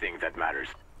only thing that matters.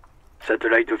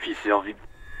 Satellite Officer V.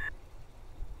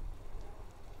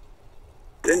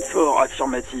 10-4,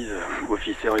 affirmative.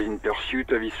 Officer is in pursuit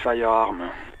of his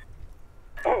firearm.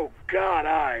 Oh God,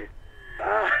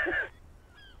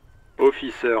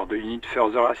 Officer, do you need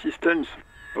further assistance?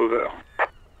 Over.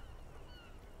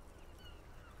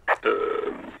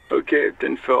 Okay,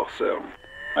 10-4, sir.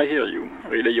 I hear you.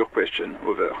 Relay your question.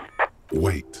 Over.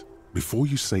 Wait. Before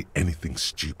you say anything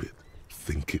stupid,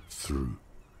 think it through.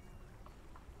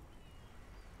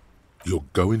 You're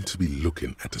going to be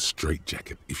looking at a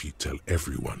straitjacket if you tell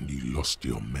everyone you lost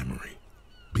your memory.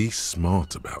 Be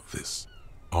smart about this.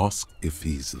 Ask if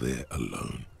he's there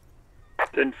alone.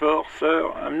 10-4,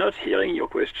 sir. I'm not hearing your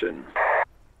question.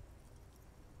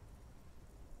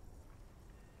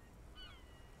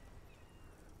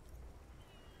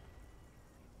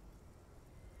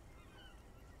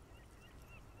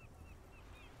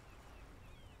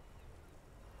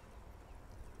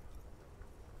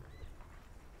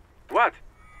 What?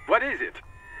 What is it?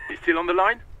 He's still on the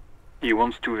line? He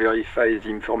wants to verify the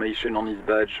information on his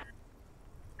badge.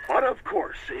 But of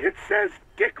course, it says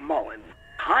Dick Mullen,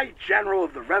 High General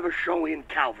of the Revacholian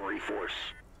Cavalry Force.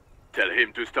 Tell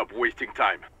him to stop wasting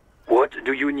time. What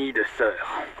do you need, sir?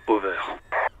 Over.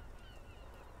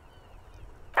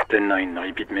 10-9,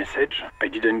 repeat message. I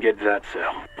didn't get that,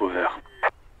 sir. Over.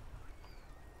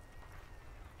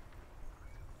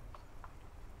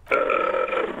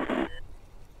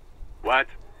 What?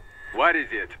 What is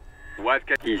it? What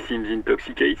can... He seems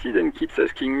intoxicated and keeps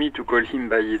asking me to call him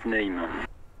by his name.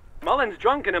 Mullen's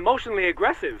drunk and emotionally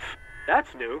aggressive.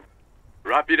 That's new.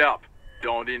 Wrap it up.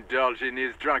 Don't indulge in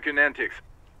his drunken antics.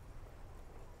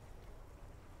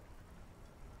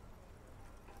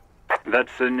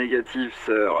 That's a negative,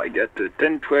 sir. I got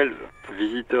 10-12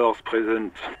 visitors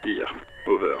present here.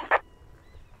 Over.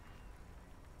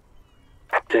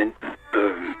 10...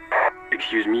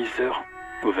 excuse me, sir?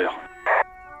 Over.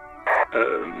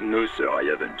 No, sir, I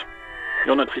haven't.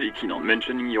 You're not really keen on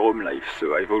mentioning your home life,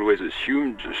 so I've always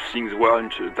assumed things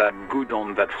weren't that good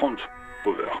on that front.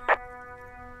 Over.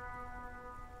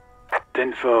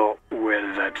 10-4,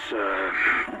 well, that's,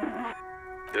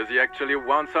 Does he actually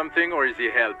want something, or is he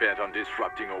hell-bent on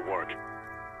disrupting our work?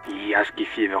 He asked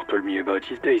if he ever told me about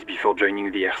his days before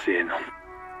joining the RCN.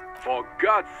 For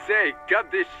God's sake, cut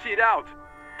this shit out!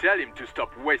 Tell him to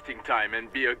stop wasting time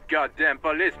and be a goddamn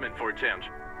policeman for a change.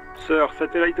 Sir,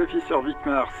 Satellite Officer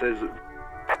Vicmar says...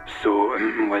 So,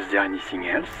 was there anything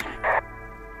else?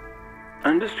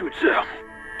 Understood, sir.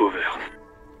 Over.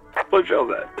 Roger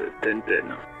that.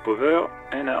 10-10. Over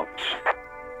and out.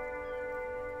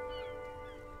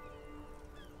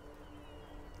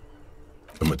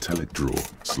 A metallic drawer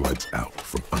slides out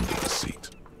from under the seat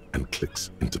and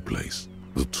clicks into place.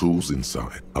 The tools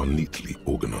inside are neatly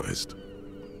organized.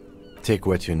 Take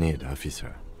what you need,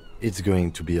 officer. It's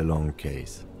going to be a long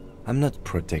case. I'm not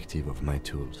protective of my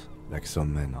tools, like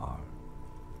some men are.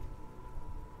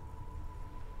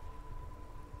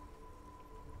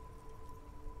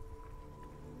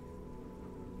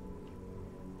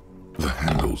 The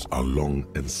handles are long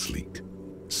and sleek.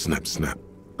 Snap, snap,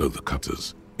 go the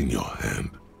cutters in your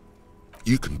hand.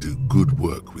 You can do good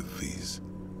work with these.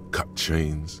 Cut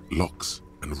chains, locks,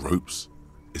 and ropes,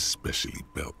 especially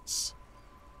belts.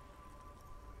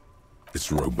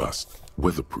 It's robust,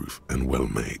 weatherproof, and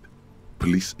well-made.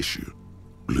 Police issue,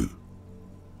 blue.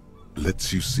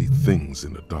 Lets you see things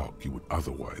in the dark you would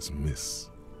otherwise miss.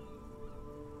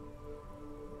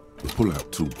 The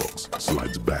pull-out toolbox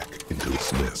slides back into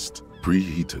its nest.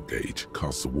 Preheater gauge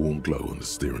casts a warm glow on the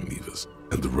steering levers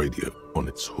and the radio on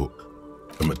its hook.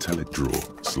 A metallic drawer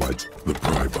slides. The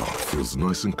pry bar feels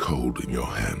nice and cold in your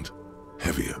hand,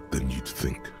 heavier than you'd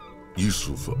think.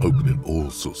 Useful for opening all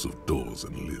sorts of doors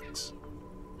and lids.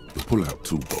 The pull-out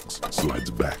toolbox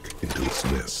slides back into its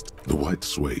nest. The white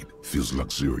suede feels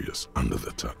luxurious under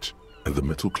the touch, and the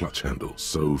metal clutch handle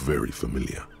so very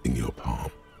familiar in your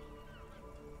palm.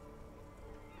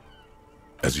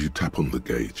 As you tap on the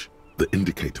gauge, The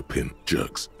indicator pin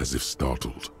jerks as if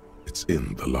startled. It's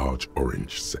in the large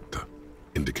orange sector,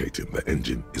 indicating the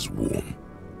engine is warm.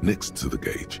 Next to the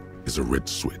gauge is a red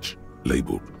switch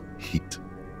labeled heat.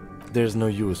 There's no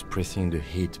use pressing the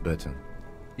heat button.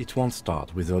 It won't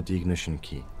start without the ignition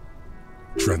key.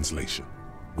 Translation: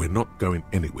 we're not going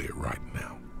anywhere right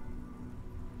now.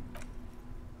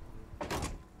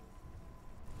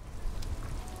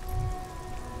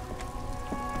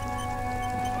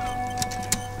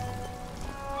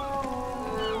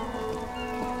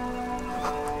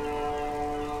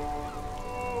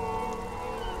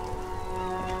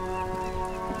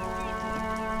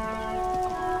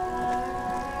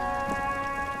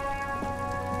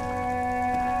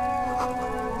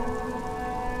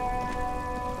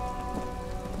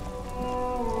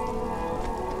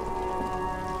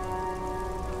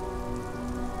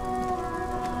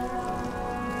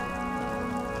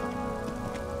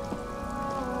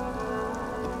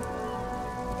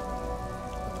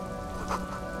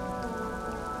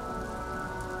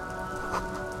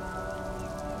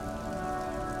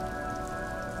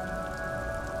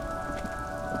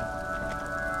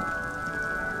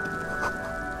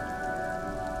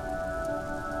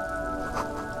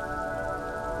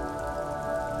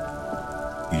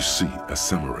 You see a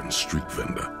Samaran street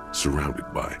vendor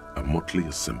surrounded by a motley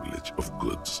assemblage of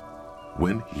goods.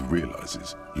 When he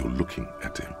realizes you're looking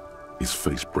at him, his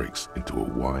face breaks into a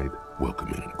wide,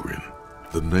 welcoming grin.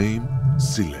 The name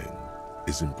Sileng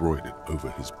is embroidered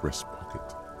over his breast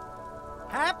pocket.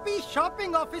 Happy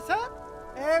shopping, officer!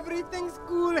 Everything's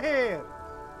cool here.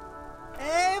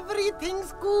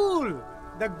 Everything's cool.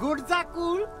 The goods are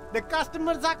cool, the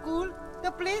customers are cool,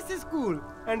 the place is cool.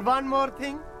 And one more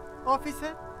thing,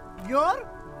 officer, you're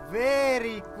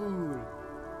very cool.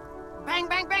 Bang,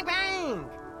 bang, bang, bang!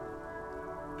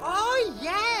 Oh,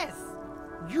 yes!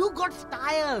 You got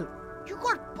style. You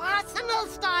got personal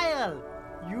style.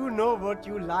 You know what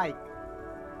you like.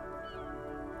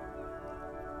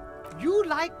 You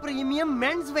like premium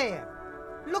menswear.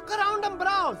 Look around and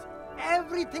browse.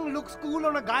 Everything looks cool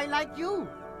on a guy like you.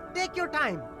 Take your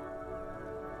time.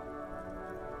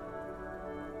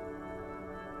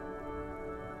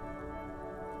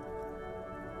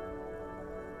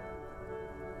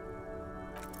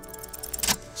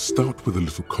 Start with a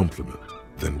little compliment,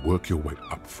 then work your way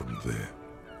up from there.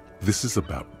 This is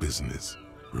about business,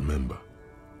 remember.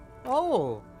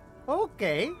 Oh,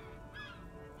 okay.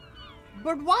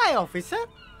 But why, officer?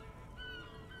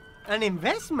 An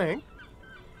investment?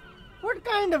 What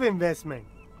kind of investment?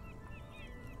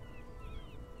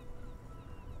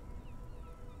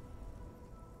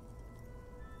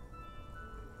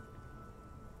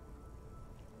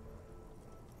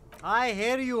 I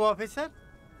hear you, officer.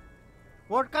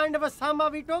 What kind of a sum are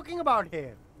we talking about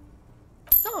here?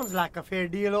 Sounds like a fair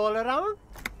deal all around.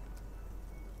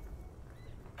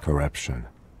 Corruption.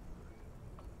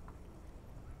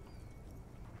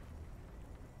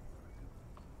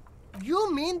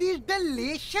 You mean these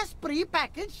delicious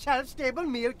pre-packaged shelf-stable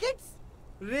meal kits?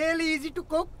 Really easy to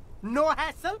cook, no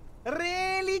hassle,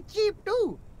 really cheap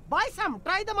too. Buy some,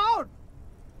 try them out.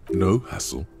 No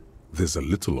hassle. There's a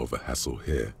little of a hassle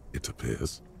here, it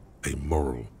appears. A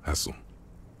moral hassle.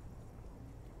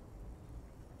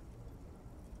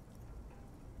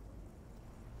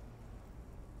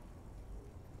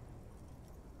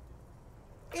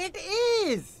 It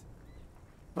is!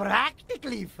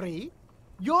 Practically free.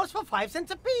 Yours for 5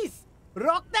 cents a piece.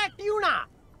 Rock that tuna.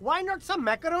 Why not some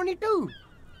macaroni too?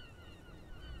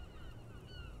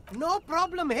 No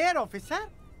problem here, officer.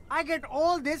 I get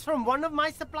all this from one of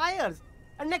my suppliers.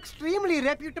 An extremely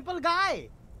reputable guy.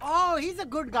 Oh, he's a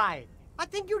good guy. I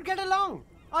think you'd get along.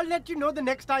 I'll let you know the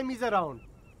next time he's around.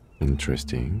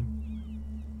 Interesting.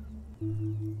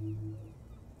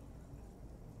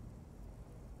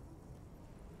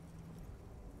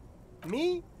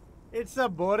 Me? It's a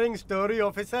boring story,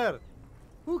 officer.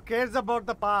 Who cares about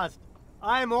the past?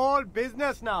 I'm all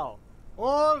business now.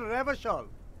 All Revachol.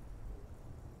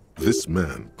 This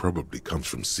man probably comes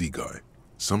from Seaguy,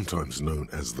 sometimes known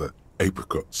as the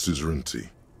Apricot Suzerainty,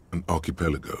 an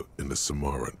archipelago in the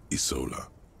Samaran Isola.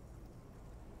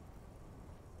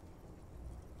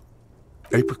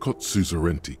 Apricot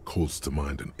Suzerainty calls to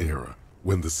mind an era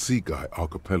when the Seaguy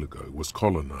archipelago was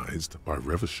colonized by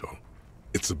Revachol.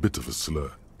 It's a bit of a slur,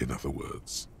 in other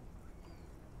words.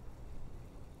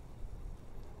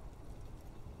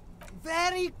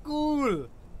 Very cool.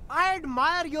 I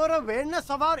admire your awareness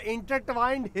of our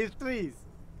intertwined histories.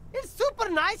 It's super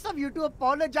nice of you to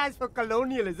apologize for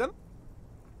colonialism.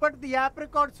 But the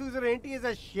Apricot Suzerainty is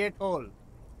a shithole.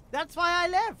 That's why I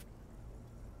left.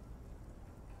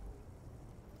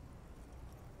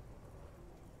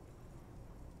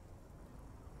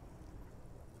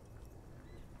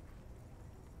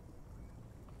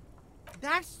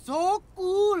 That's so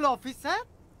cool, officer.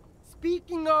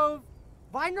 Speaking of,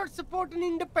 why not support an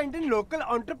independent local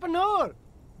entrepreneur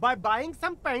by buying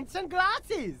some pens and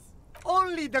glasses?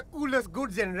 Only the coolest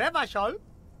goods in Revachol.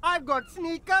 I've got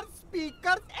sneakers,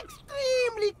 speakers,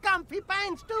 extremely comfy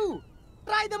pants too.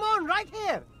 Try them on right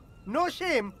here. No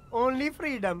shame, only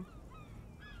freedom.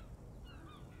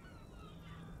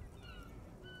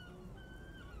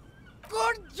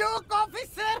 Good joke,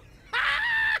 officer.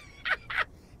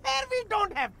 Here we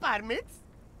don't have permits,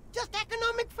 just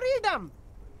economic freedom.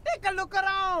 Take a look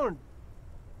around.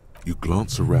 You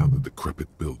glance around the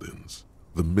decrepit buildings,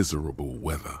 the miserable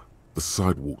weather, the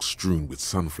sidewalks strewn with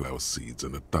sunflower seeds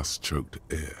and a dust-choked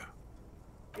air.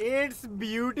 It's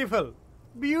beautiful.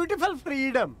 Beautiful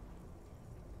freedom.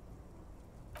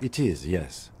 It is,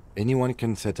 yes. Anyone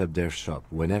can set up their shop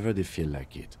whenever they feel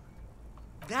like it.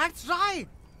 That's right.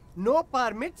 No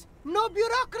permits, no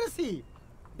bureaucracy.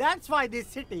 That's why this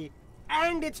city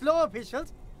and its law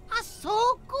officials are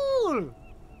so cool.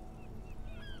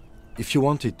 If you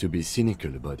wanted to be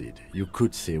cynical about it, you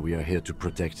could say we are here to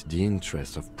protect the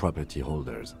interests of property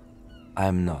holders. I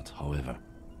am not, however.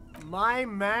 My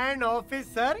man,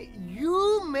 officer,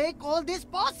 you make all this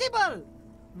possible.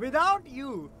 Without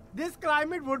you, this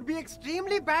climate would be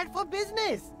extremely bad for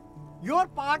business. You're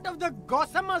part of the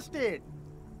gossamer state.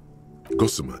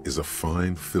 Gossamer is a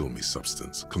fine, filmy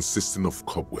substance consisting of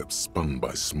cobwebs spun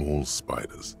by small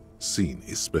spiders, seen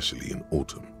especially in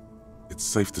autumn. It's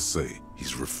safe to say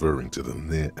he's referring to the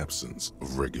near absence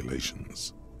of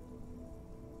regulations.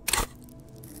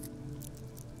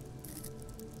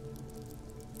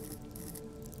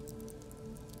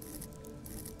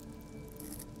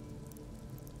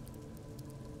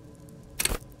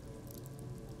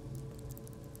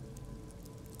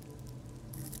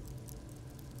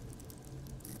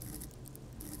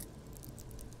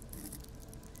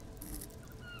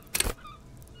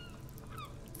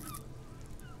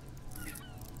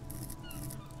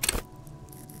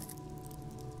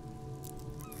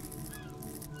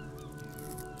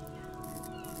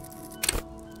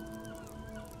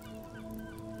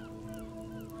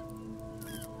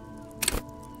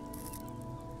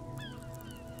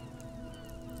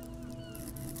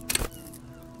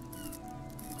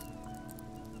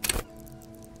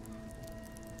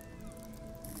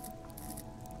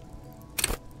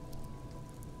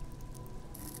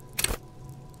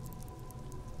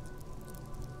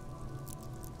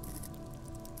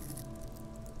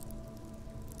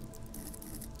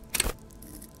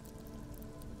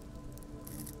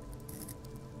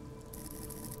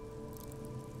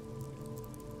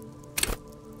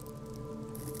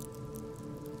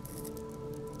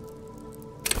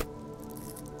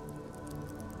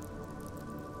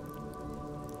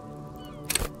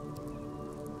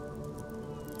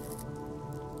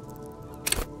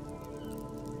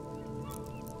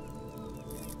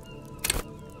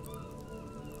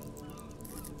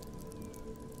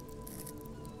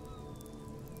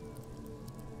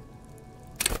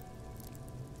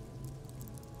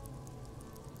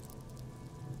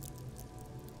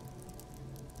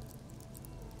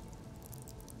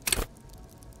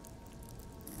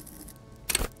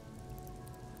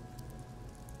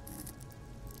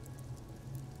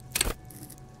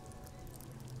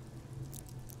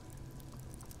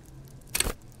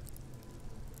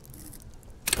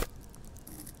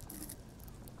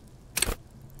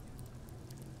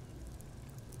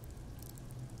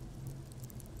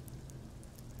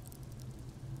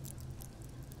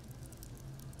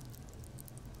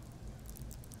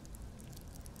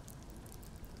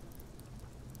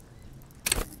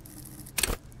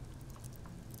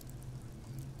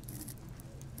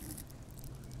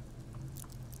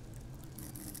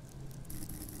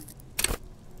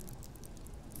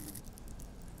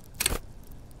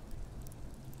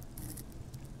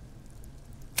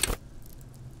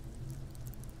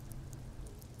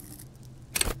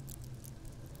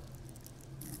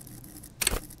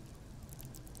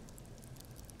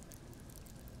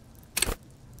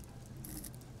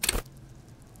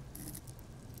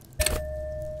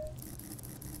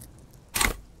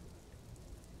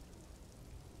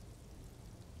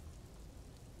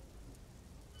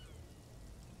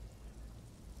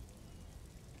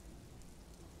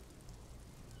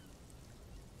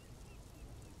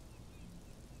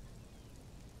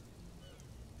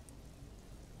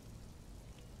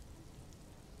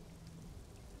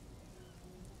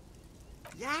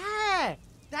 Yeah,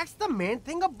 that's the main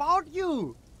thing about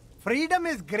you. Freedom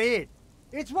is great.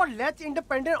 It's what lets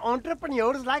independent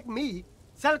entrepreneurs like me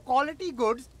sell quality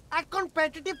goods at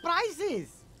competitive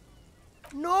prices.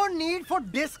 No need for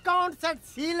discounts at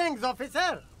ceilings,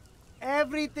 officer.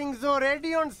 Everything's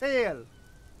already on sale.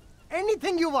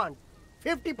 Anything you want,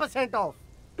 50% off.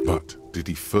 But did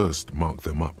he first mark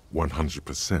them up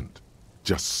 100%,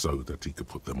 just so that he could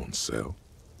put them on sale?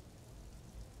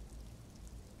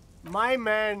 My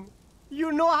man,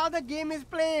 you know how the game is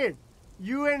played.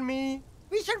 You and me,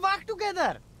 we should work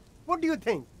together. What do you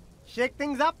think? Shake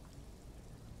things up?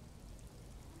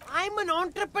 I'm an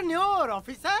entrepreneur,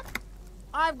 officer.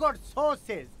 I've got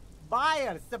sources,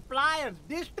 buyers, suppliers,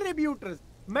 distributors,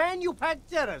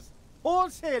 manufacturers,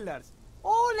 wholesalers,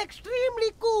 all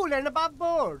extremely cool and above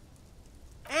board.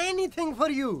 Anything for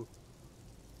you.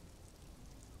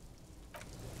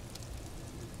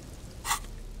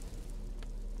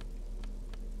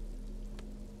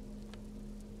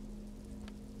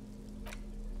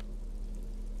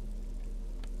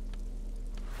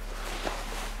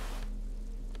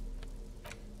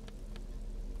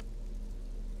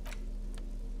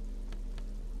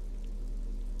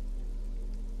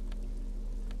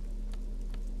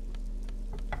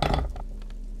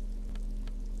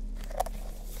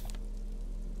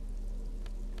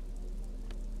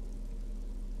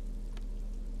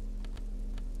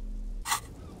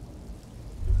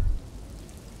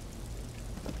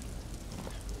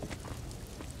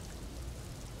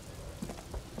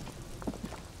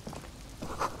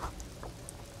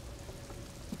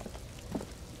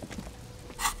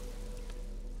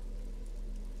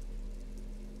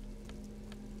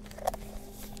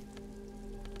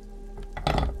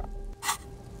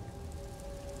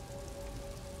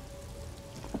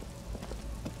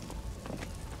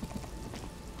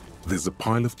 There's a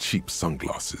pile of cheap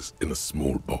sunglasses in a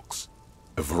small box,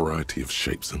 a variety of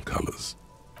shapes and colors.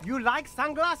 You like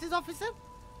sunglasses, officer?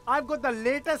 I've got the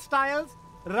latest styles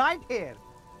right here.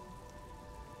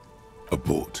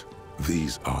 Abort.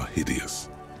 These are hideous.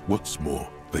 What's more,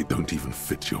 they don't even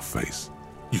fit your face.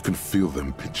 You can feel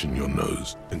them pinching your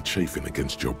nose and chafing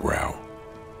against your brow.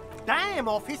 Damn,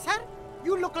 officer!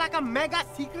 You look like a mega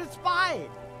secret spy.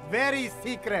 Very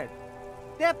secret.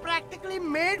 They're practically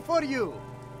made for you.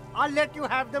 I'll let you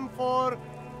have them for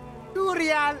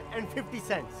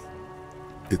 $2.50.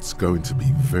 It's going to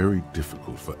be very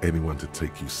difficult for anyone to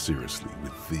take you seriously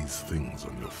with these things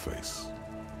on your face.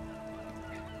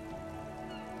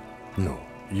 No,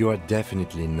 you are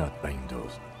definitely not buying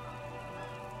those.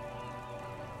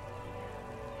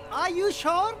 Are you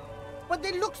sure? But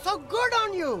they look so good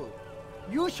on you.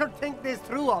 You should think this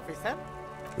through, officer.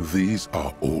 These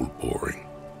are all boring.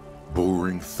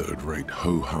 Boring third-rate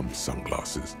ho-hum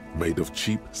sunglasses made of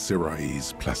cheap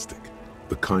Syrahese plastic,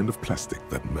 the kind of plastic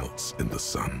that melts in the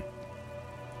sun.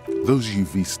 Those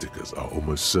UV stickers are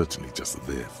almost certainly just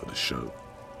there for the show.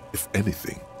 If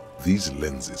anything, these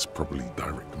lenses probably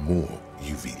direct more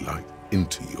UV light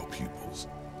into your pupils.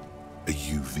 A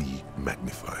UV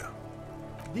magnifier.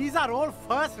 These are all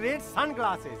first-rate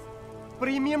sunglasses.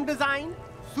 Premium design,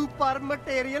 superb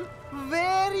material,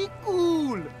 very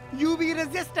cool, UV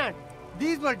resistant.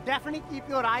 These will definitely keep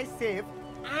your eyes safe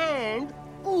and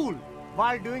cool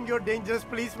while doing your dangerous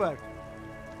police work.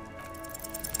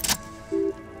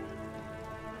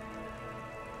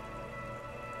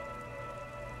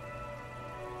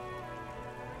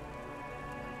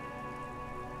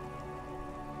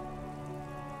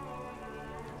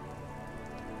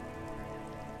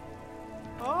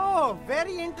 Oh,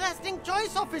 very interesting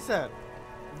choice, officer.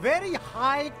 Very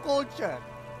high culture.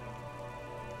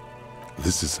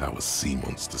 This is how a sea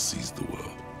monster sees the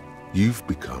world. You've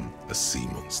become a sea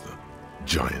monster.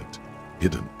 Giant,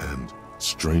 hidden, and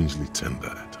strangely tender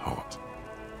at heart.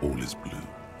 All is blue.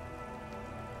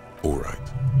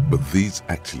 Alright, but these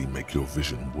actually make your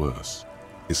vision worse.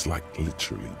 It's like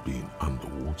literally being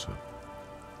underwater.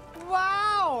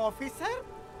 Wow, officer!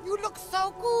 You look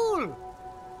so cool!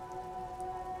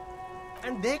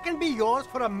 And they can be yours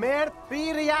for a mere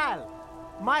 $3.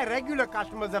 My regular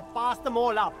customers have passed them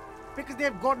all up because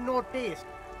they've got no taste.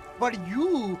 But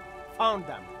you found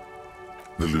them.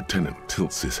 The lieutenant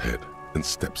tilts his head and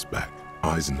steps back,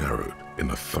 eyes narrowed in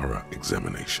a thorough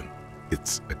examination.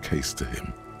 It's a case to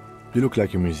him. You look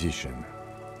like a musician,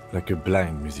 like a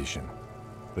blind musician,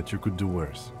 but you could do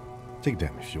worse. Take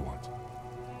them if you want.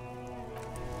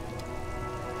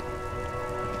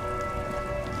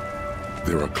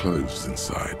 There are clothes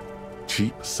inside.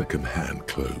 Cheap second-hand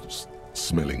clothes,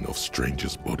 smelling of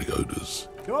strangers' body odors.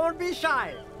 Don't be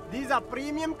shy. These are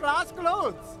premium class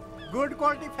clothes. Good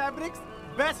quality fabrics,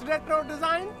 best retro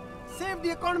design. Save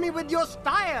the economy with your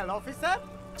style, officer.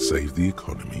 Save the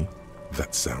economy?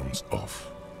 That sounds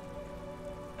off.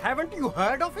 Haven't you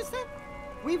heard, officer?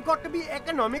 We've got to be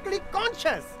economically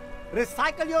conscious.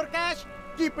 Recycle your cash,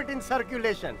 keep it in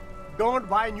circulation. Don't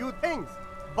buy new things.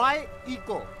 Buy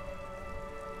eco.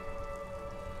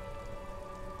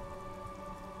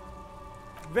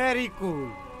 Very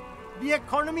cool. The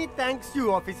economy thanks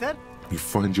you, officer. You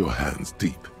find your hands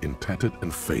deep in tattered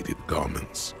and faded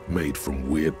garments made from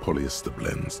weird polyester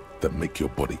blends that make your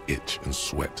body itch and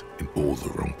sweat in all the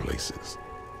wrong places.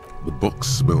 The box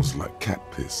smells like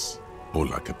cat piss or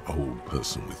like an old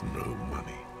person with no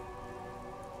money.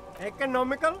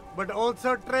 Economical, but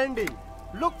also trendy.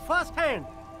 Look first hand,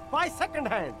 buy second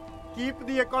hand. Keep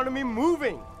the economy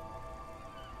moving.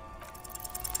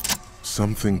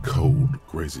 Something cold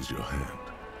grazes your hand.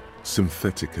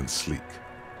 Synthetic and sleek.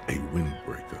 A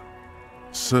windbreaker.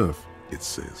 Surf, it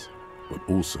says, but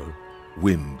also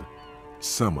wind,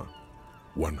 summer,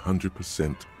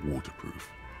 100% waterproof,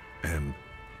 and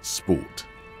sport.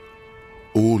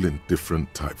 All in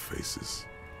different typefaces.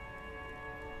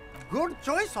 Good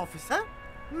choice, officer.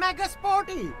 Mega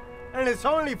sporty. And it's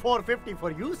only $4.50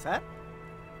 for you, sir.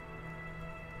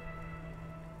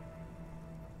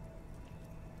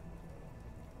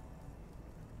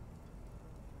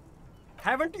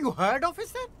 Haven't you heard,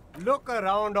 officer? Look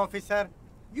around, officer.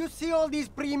 You see all these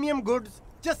premium goods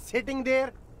just sitting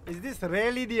there? Is this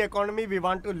really the economy we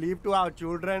want to leave to our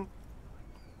children?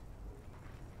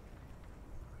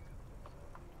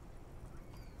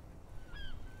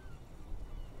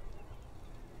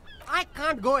 I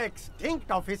can't go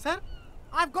extinct, officer.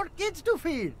 I've got kids to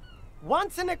feed.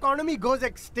 Once an economy goes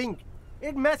extinct,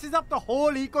 it messes up the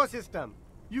whole ecosystem.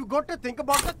 You got to think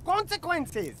about the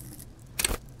consequences.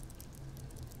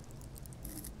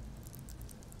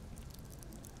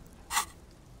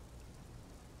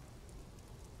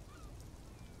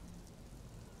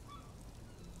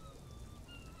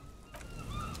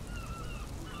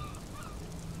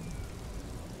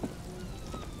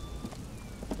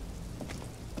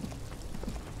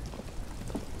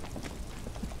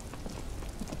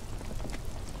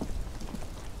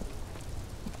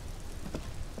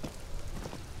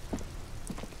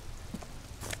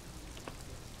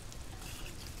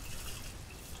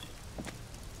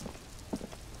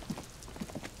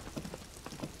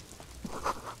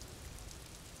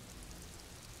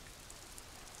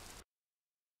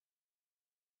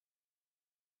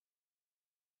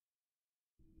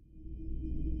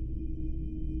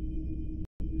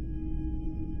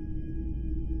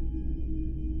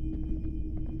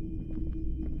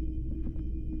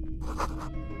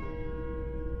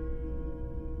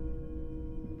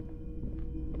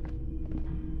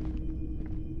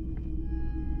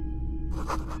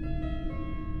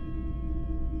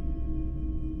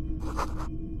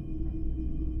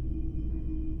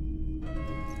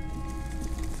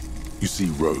 You see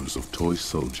rows of toy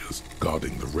soldiers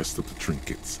guarding the rest of the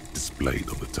trinkets displayed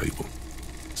on the table.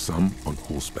 Some on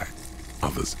horseback,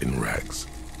 others in rags,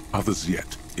 others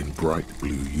yet in bright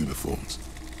blue uniforms.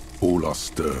 All are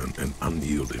stern and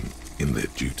unyielding in their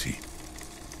duty.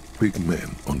 Big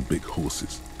men on big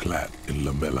horses, clad in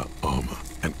lamella armor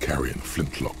and carrying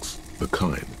flintlocks, the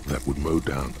kind that would mow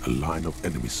down a line of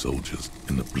enemy soldiers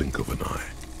in the blink of an eye.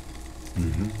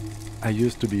 I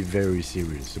used to be very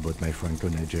serious about my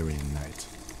Franco-Nigerian night.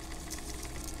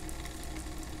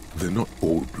 They're not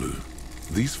all blue.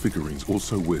 These figurines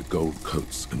also wear gold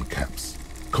coats and caps,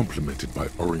 complemented by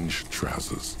orange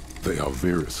trousers. They are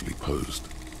variously posed,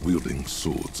 wielding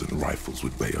swords and rifles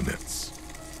with bayonets.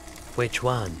 Which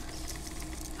ones?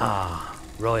 Ah,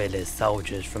 royalist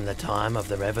soldiers from the time of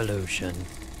the Revolution.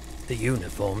 The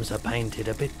uniforms are painted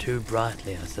a bit too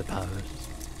brightly, I suppose.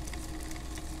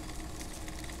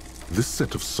 This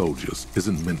set of soldiers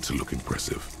isn't meant to look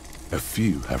impressive. A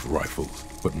few have rifles,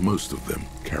 but most of them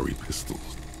carry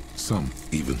pistols. Some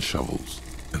even shovels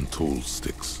and tall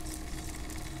sticks.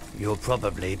 You're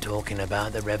probably talking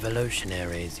about the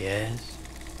revolutionaries, yes?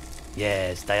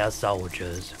 Yes, they are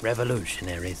soldiers,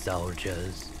 revolutionary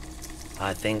soldiers.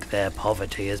 I think their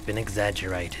poverty has been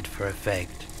exaggerated for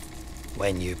effect.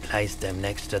 When you place them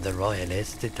next to the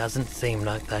royalists, it doesn't seem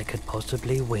like they could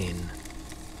possibly win.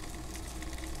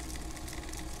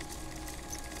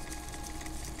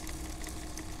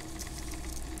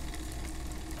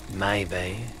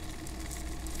 Maybe.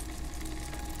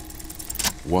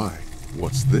 Why?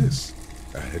 What's this?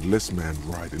 A headless man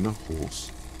riding a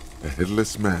horse? A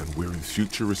headless man wearing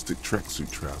futuristic tracksuit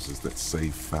trousers that say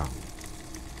found.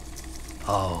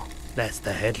 Oh, that's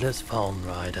the Headless Phone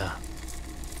Rider.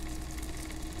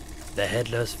 The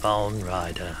Headless Phone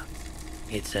Rider.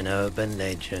 It's an urban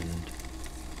legend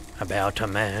about a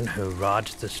man who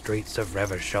rides the streets of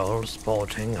Revachol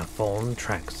sporting a fawn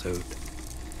tracksuit.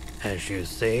 As you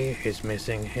see, he's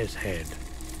missing his head.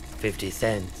 50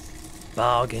 cents.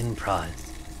 Bargain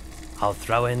price. I'll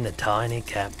throw in the tiny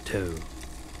cap too.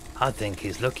 I think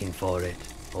he's looking for it,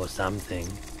 or something.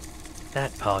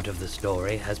 That part of the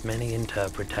story has many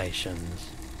interpretations.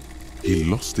 He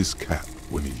lost his cap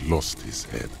when he lost his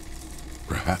head.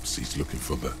 Perhaps he's looking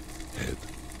for the head.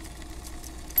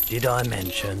 Did I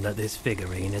mention that this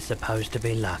figurine is supposed to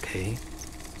be lucky?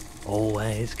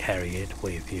 Always carry it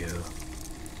with you.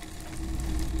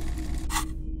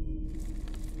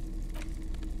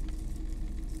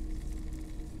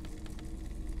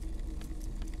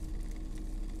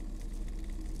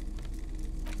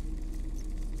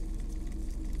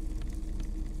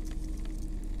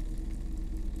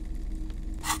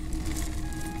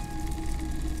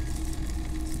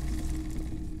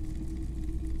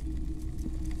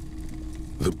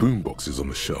 The boomboxes on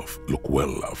the shelf look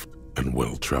well-loved and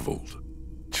well-traveled.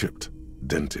 Chipped,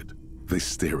 dented, they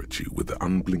stare at you with the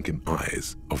unblinking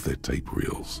eyes of their tape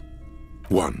reels.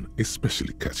 One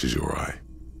especially catches your eye.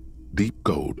 Deep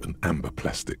gold and amber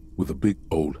plastic with a big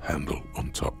old handle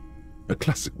on top. A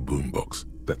classic boombox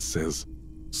that says,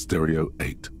 Stereo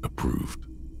 8 approved.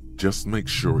 Just make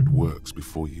sure it works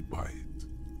before you buy it.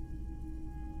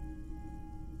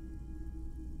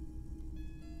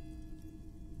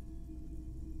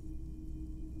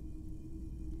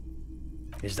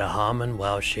 Is the Harman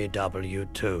Welsh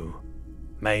W2,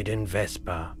 made in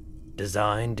Vespa,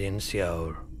 designed in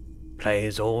Seoul,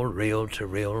 plays all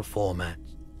reel-to-reel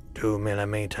formats,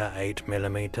 2mm,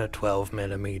 8mm,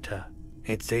 12mm.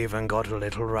 It's even got a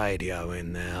little radio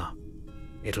in there.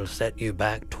 It'll set you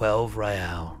back 12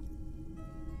 real.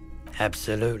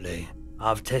 Absolutely,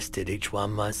 I've tested each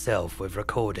one myself with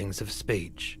recordings of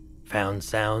speech, found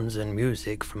sounds and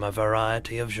music from a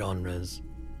variety of genres,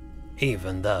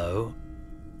 even though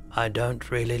I don't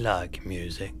really like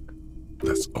music.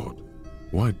 That's odd.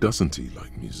 Why doesn't he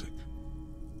like music?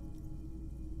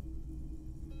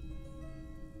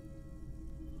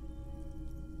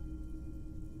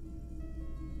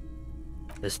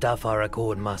 The stuff I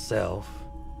record myself,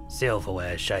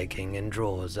 silverware shaking in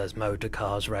drawers as motor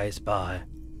cars race by,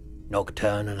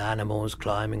 nocturnal animals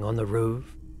climbing on the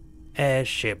roof,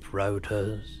 airship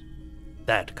rotors,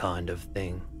 that kind of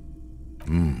thing.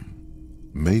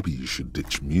 Maybe you should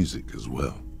ditch music as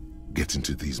well. Get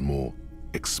into these more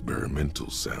experimental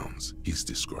sounds he's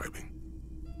describing.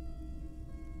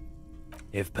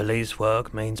 If police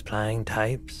work means playing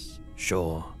tapes,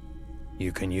 sure,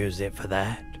 you can use it for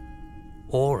that.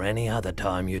 Or any other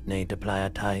time you'd need to play a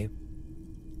tape.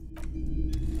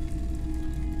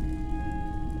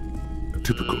 A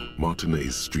typical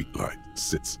Martinez streetlight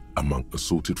sits among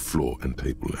assorted floor and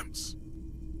table lamps.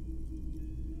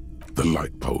 The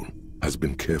light pole has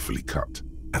been carefully cut,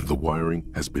 and the wiring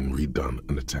has been redone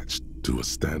and attached to a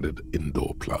standard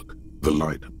indoor plug. The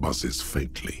light buzzes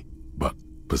faintly, but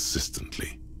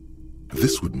persistently.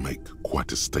 This would make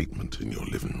quite a statement in your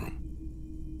living room.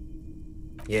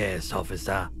 Yes,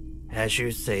 officer. As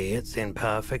you see, it's in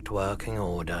perfect working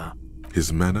order.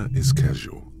 His manner is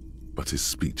casual, but his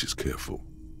speech is careful,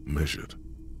 measured.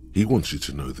 He wants you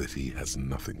to know that he has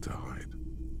nothing to hide.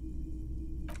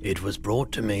 It was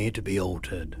brought to me to be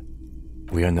altered.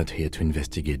 We are not here to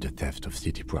investigate the theft of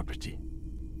city property.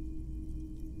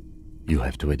 You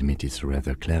have to admit it's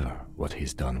rather clever what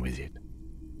he's done with it.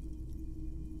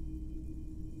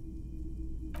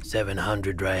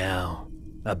 700 real.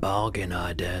 A bargain,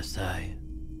 I dare say.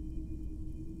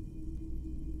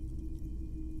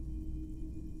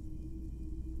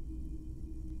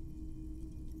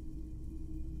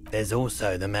 There's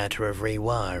also the matter of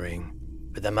rewiring,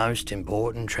 but the most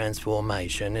important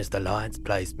transformation is the light's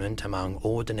placement among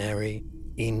ordinary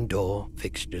indoor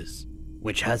fixtures,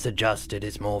 which has adjusted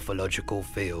its morphological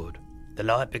field. The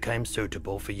light became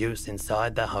suitable for use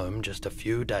inside the home just a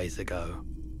few days ago.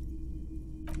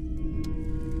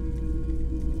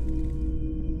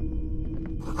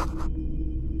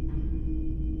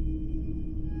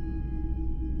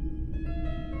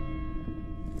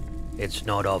 It's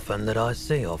not often that I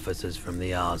see officers from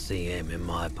the RCM in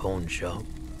my pawn shop.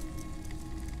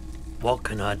 What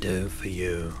can I do for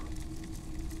you?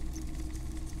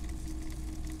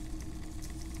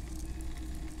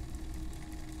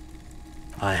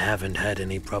 I haven't had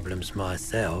any problems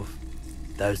myself,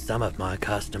 though some of my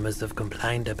customers have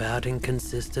complained about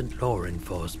inconsistent law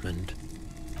enforcement.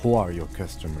 Who are your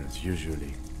customers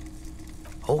usually?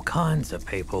 All kinds of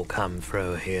people come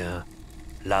through here.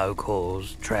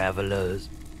 Locals, travelers,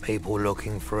 people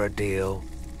looking for a deal,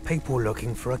 people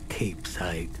looking for a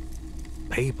keepsake,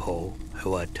 people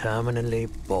who are terminally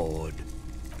bored.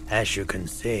 As you can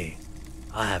see,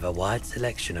 I have a wide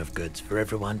selection of goods for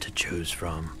everyone to choose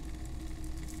from.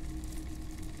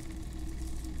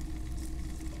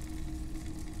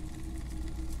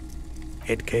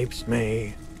 It keeps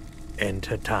me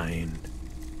entertained.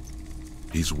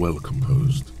 He's well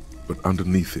composed, but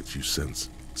underneath it you sense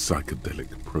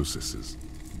Psychedelic processes,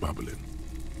 bubbling.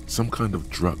 Some kind of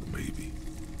drug, maybe.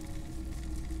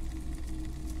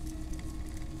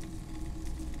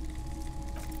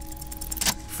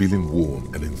 Feeling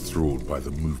warm and enthralled by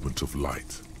the movement of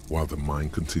light, while the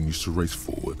mind continues to race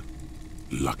forward.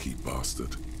 Lucky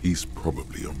bastard, he's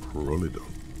probably on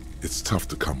Prolidone. It's tough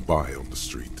to come by on the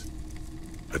street.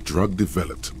 A drug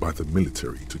developed by the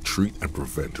military to treat and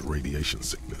prevent radiation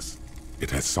sickness.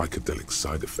 It has psychedelic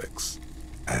side effects,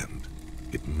 and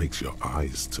it makes your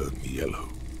eyes turn yellow.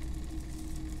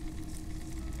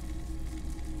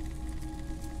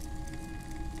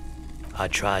 I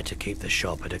try to keep the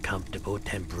shop at a comfortable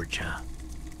temperature.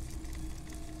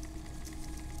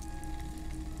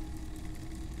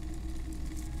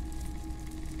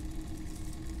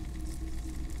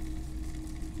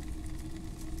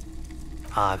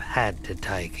 I've had to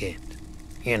take it,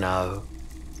 you know,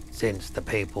 since the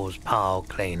People's Pile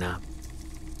cleanup.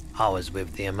 I was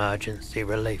with the Emergency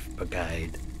Relief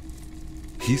Brigade.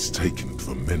 He's taking it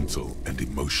for mental and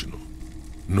emotional,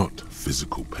 not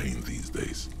physical pain these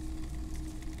days.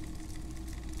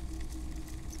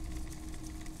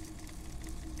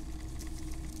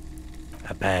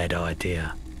 A bad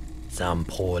idea. Some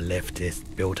poor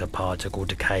leftist built a particle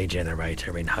decay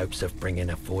generator in hopes of bringing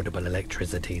affordable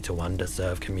electricity to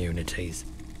underserved communities.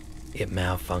 It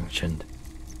malfunctioned.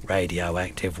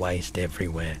 Radioactive waste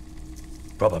everywhere.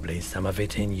 Probably some of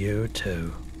it in you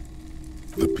too.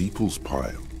 The People's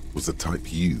Pile was a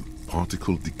Type U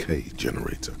particle decay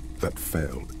generator that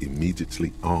failed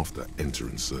immediately after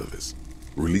entering service,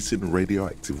 releasing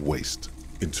radioactive waste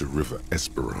into River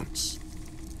Esperance.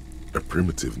 A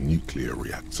primitive nuclear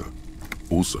reactor,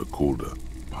 also called a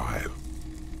pile.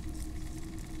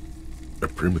 A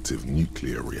primitive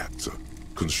nuclear reactor.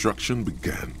 Construction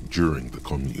began during the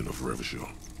Commune of Revachol.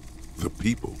 The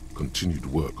people continued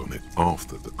work on it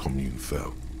after the Commune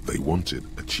fell. They wanted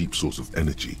a cheap source of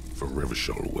energy for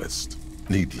Revachol West.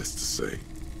 Needless to say,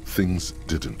 things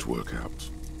didn't work out.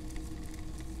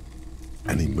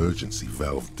 An emergency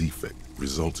valve defect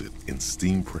resulted in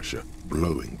steam pressure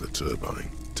blowing the turbine,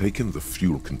 taking the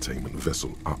fuel containment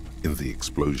vessel up in the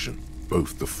explosion.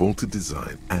 Both the faulty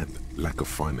design and lack of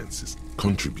finances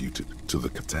contributed to the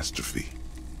catastrophe.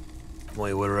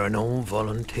 We were an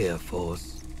all-volunteer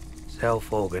force,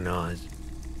 self-organized,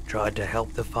 tried to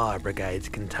help the fire brigades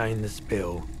contain the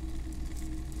spill.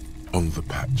 On the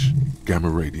patch, gamma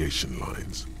radiation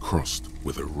lines crossed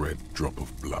with a red drop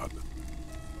of blood.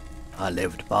 I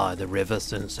lived by the river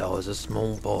since I was a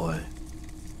small boy.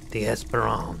 The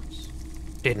Esperance.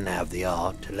 Didn't have the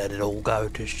art to let it all go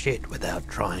to shit without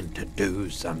trying to do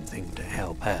something to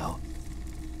help out.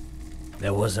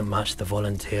 There wasn't much the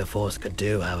volunteer force could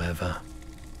do, however.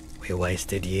 We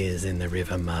wasted years in the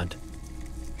river mud.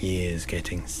 Years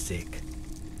getting sick.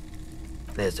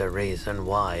 There's a reason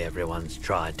why everyone's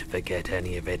tried to forget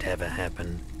any of it ever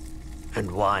happened, and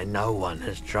why no one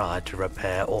has tried to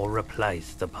repair or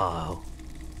replace the pile.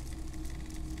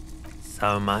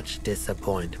 So much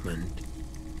disappointment,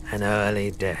 and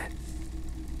early death.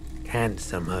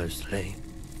 Cancer mostly.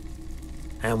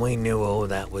 And we knew all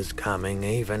that was coming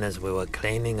even as we were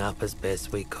cleaning up as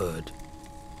best we could.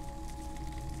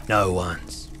 No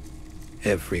one's.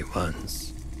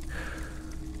 Everyone's.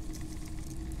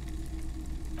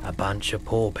 A bunch of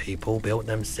poor people built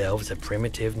themselves a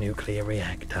primitive nuclear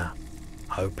reactor,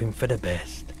 hoping for the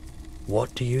best.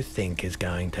 What do you think is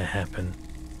going to happen?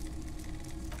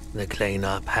 The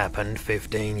cleanup happened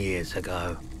 15 years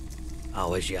ago. I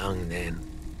was young then.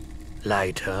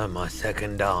 Later, my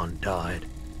second aunt died.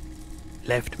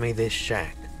 Left me this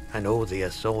shack and all the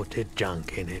assorted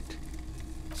junk in it.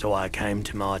 So I came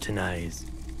to Martinez.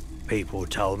 People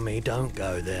told me don't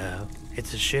go there.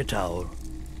 It's a shithole.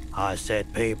 I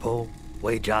said, people,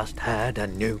 we just had a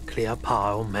nuclear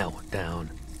pile meltdown.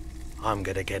 I'm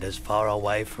gonna get as far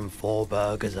away from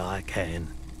Forburg as I can.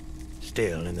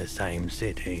 Still in the same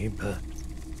city, but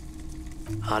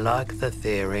I like the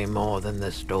theory more than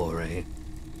the story.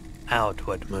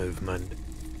 Outward movement,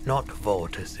 not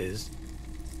vortices.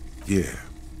 Yeah,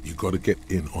 you gotta get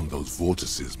in on those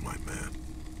vortices, my man.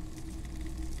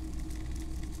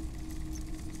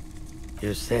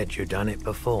 You said you'd done it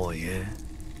before, yeah?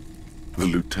 The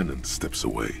lieutenant steps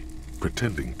away,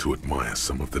 pretending to admire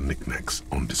some of the knickknacks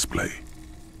on display.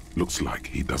 Looks like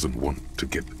he doesn't want to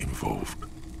get involved.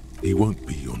 He won't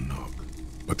be your nog,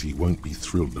 but he won't be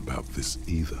thrilled about this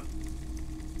either.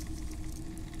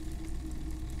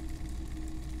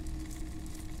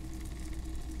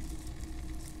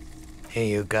 Here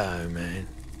you go, man.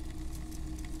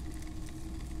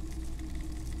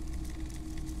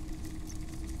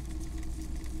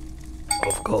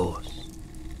 Of course.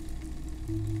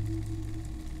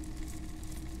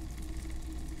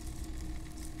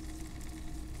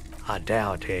 I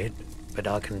doubt it, but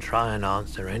I can try and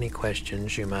answer any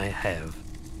questions you may have.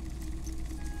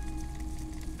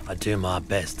 I do my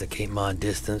best to keep my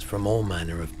distance from all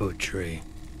manner of butchery.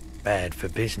 Bad for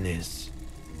business,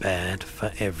 bad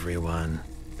for everyone.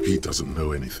 He doesn't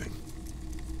know anything.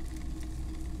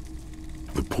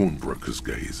 The pawnbroker's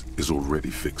gaze is already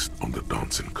fixed on the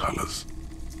dancing colors.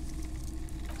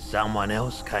 Someone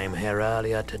else came here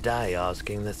earlier today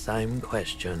asking the same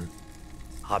question.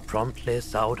 I promptly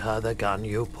sold her the gun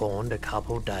you pawned a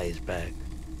couple days back.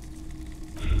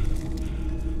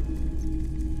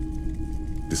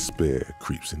 Despair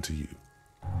creeps into you,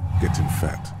 getting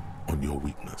fat on your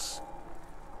weakness.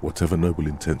 Whatever noble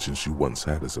intentions you once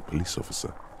had as a police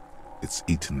officer, it's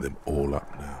eating them all up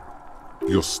now.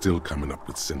 You're still coming up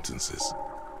with sentences.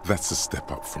 That's a step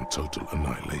up from total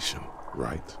annihilation,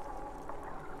 right?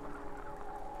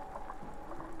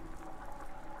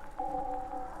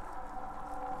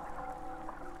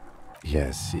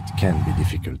 Yes, it can be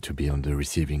difficult to be on the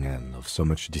receiving end of so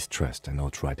much distrust and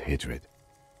outright hatred.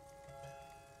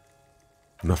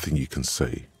 Nothing you can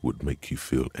say would make you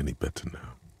feel any better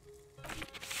now.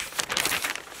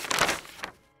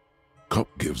 Cop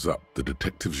gives up the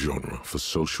detective genre for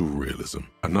social realism.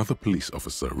 Another police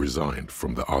officer resigned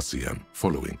from the RCM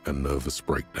following a nervous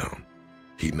breakdown.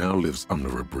 He now lives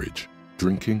under a bridge,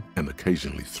 drinking and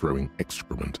occasionally throwing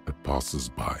excrement at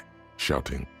passers-by,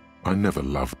 shouting, "I never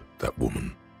loved that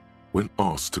woman." When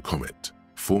asked to comment,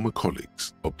 former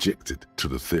colleagues objected to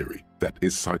the theory that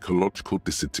his psychological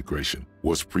disintegration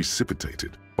was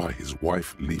precipitated by his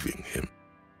wife leaving him.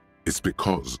 "It's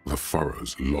because the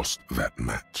Furrows lost that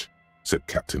match," said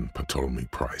Captain Ptolemy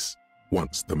Price,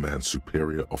 once the man's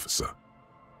superior officer.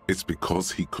 "It's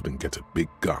because he couldn't get a big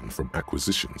gun from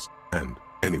acquisitions, and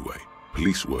anyway,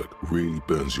 police work really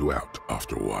burns you out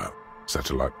after a while,"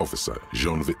 Satellite Officer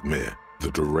Jean-Vic Mayer,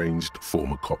 the deranged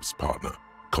former cop's partner,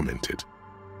 commented.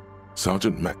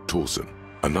 Sergeant Matt Torson,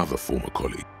 another former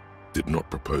colleague, did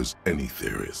not propose any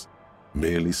theories,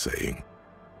 merely saying,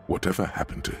 "Whatever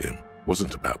happened to him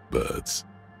wasn't about birds.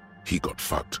 He got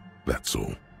fucked, that's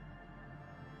all."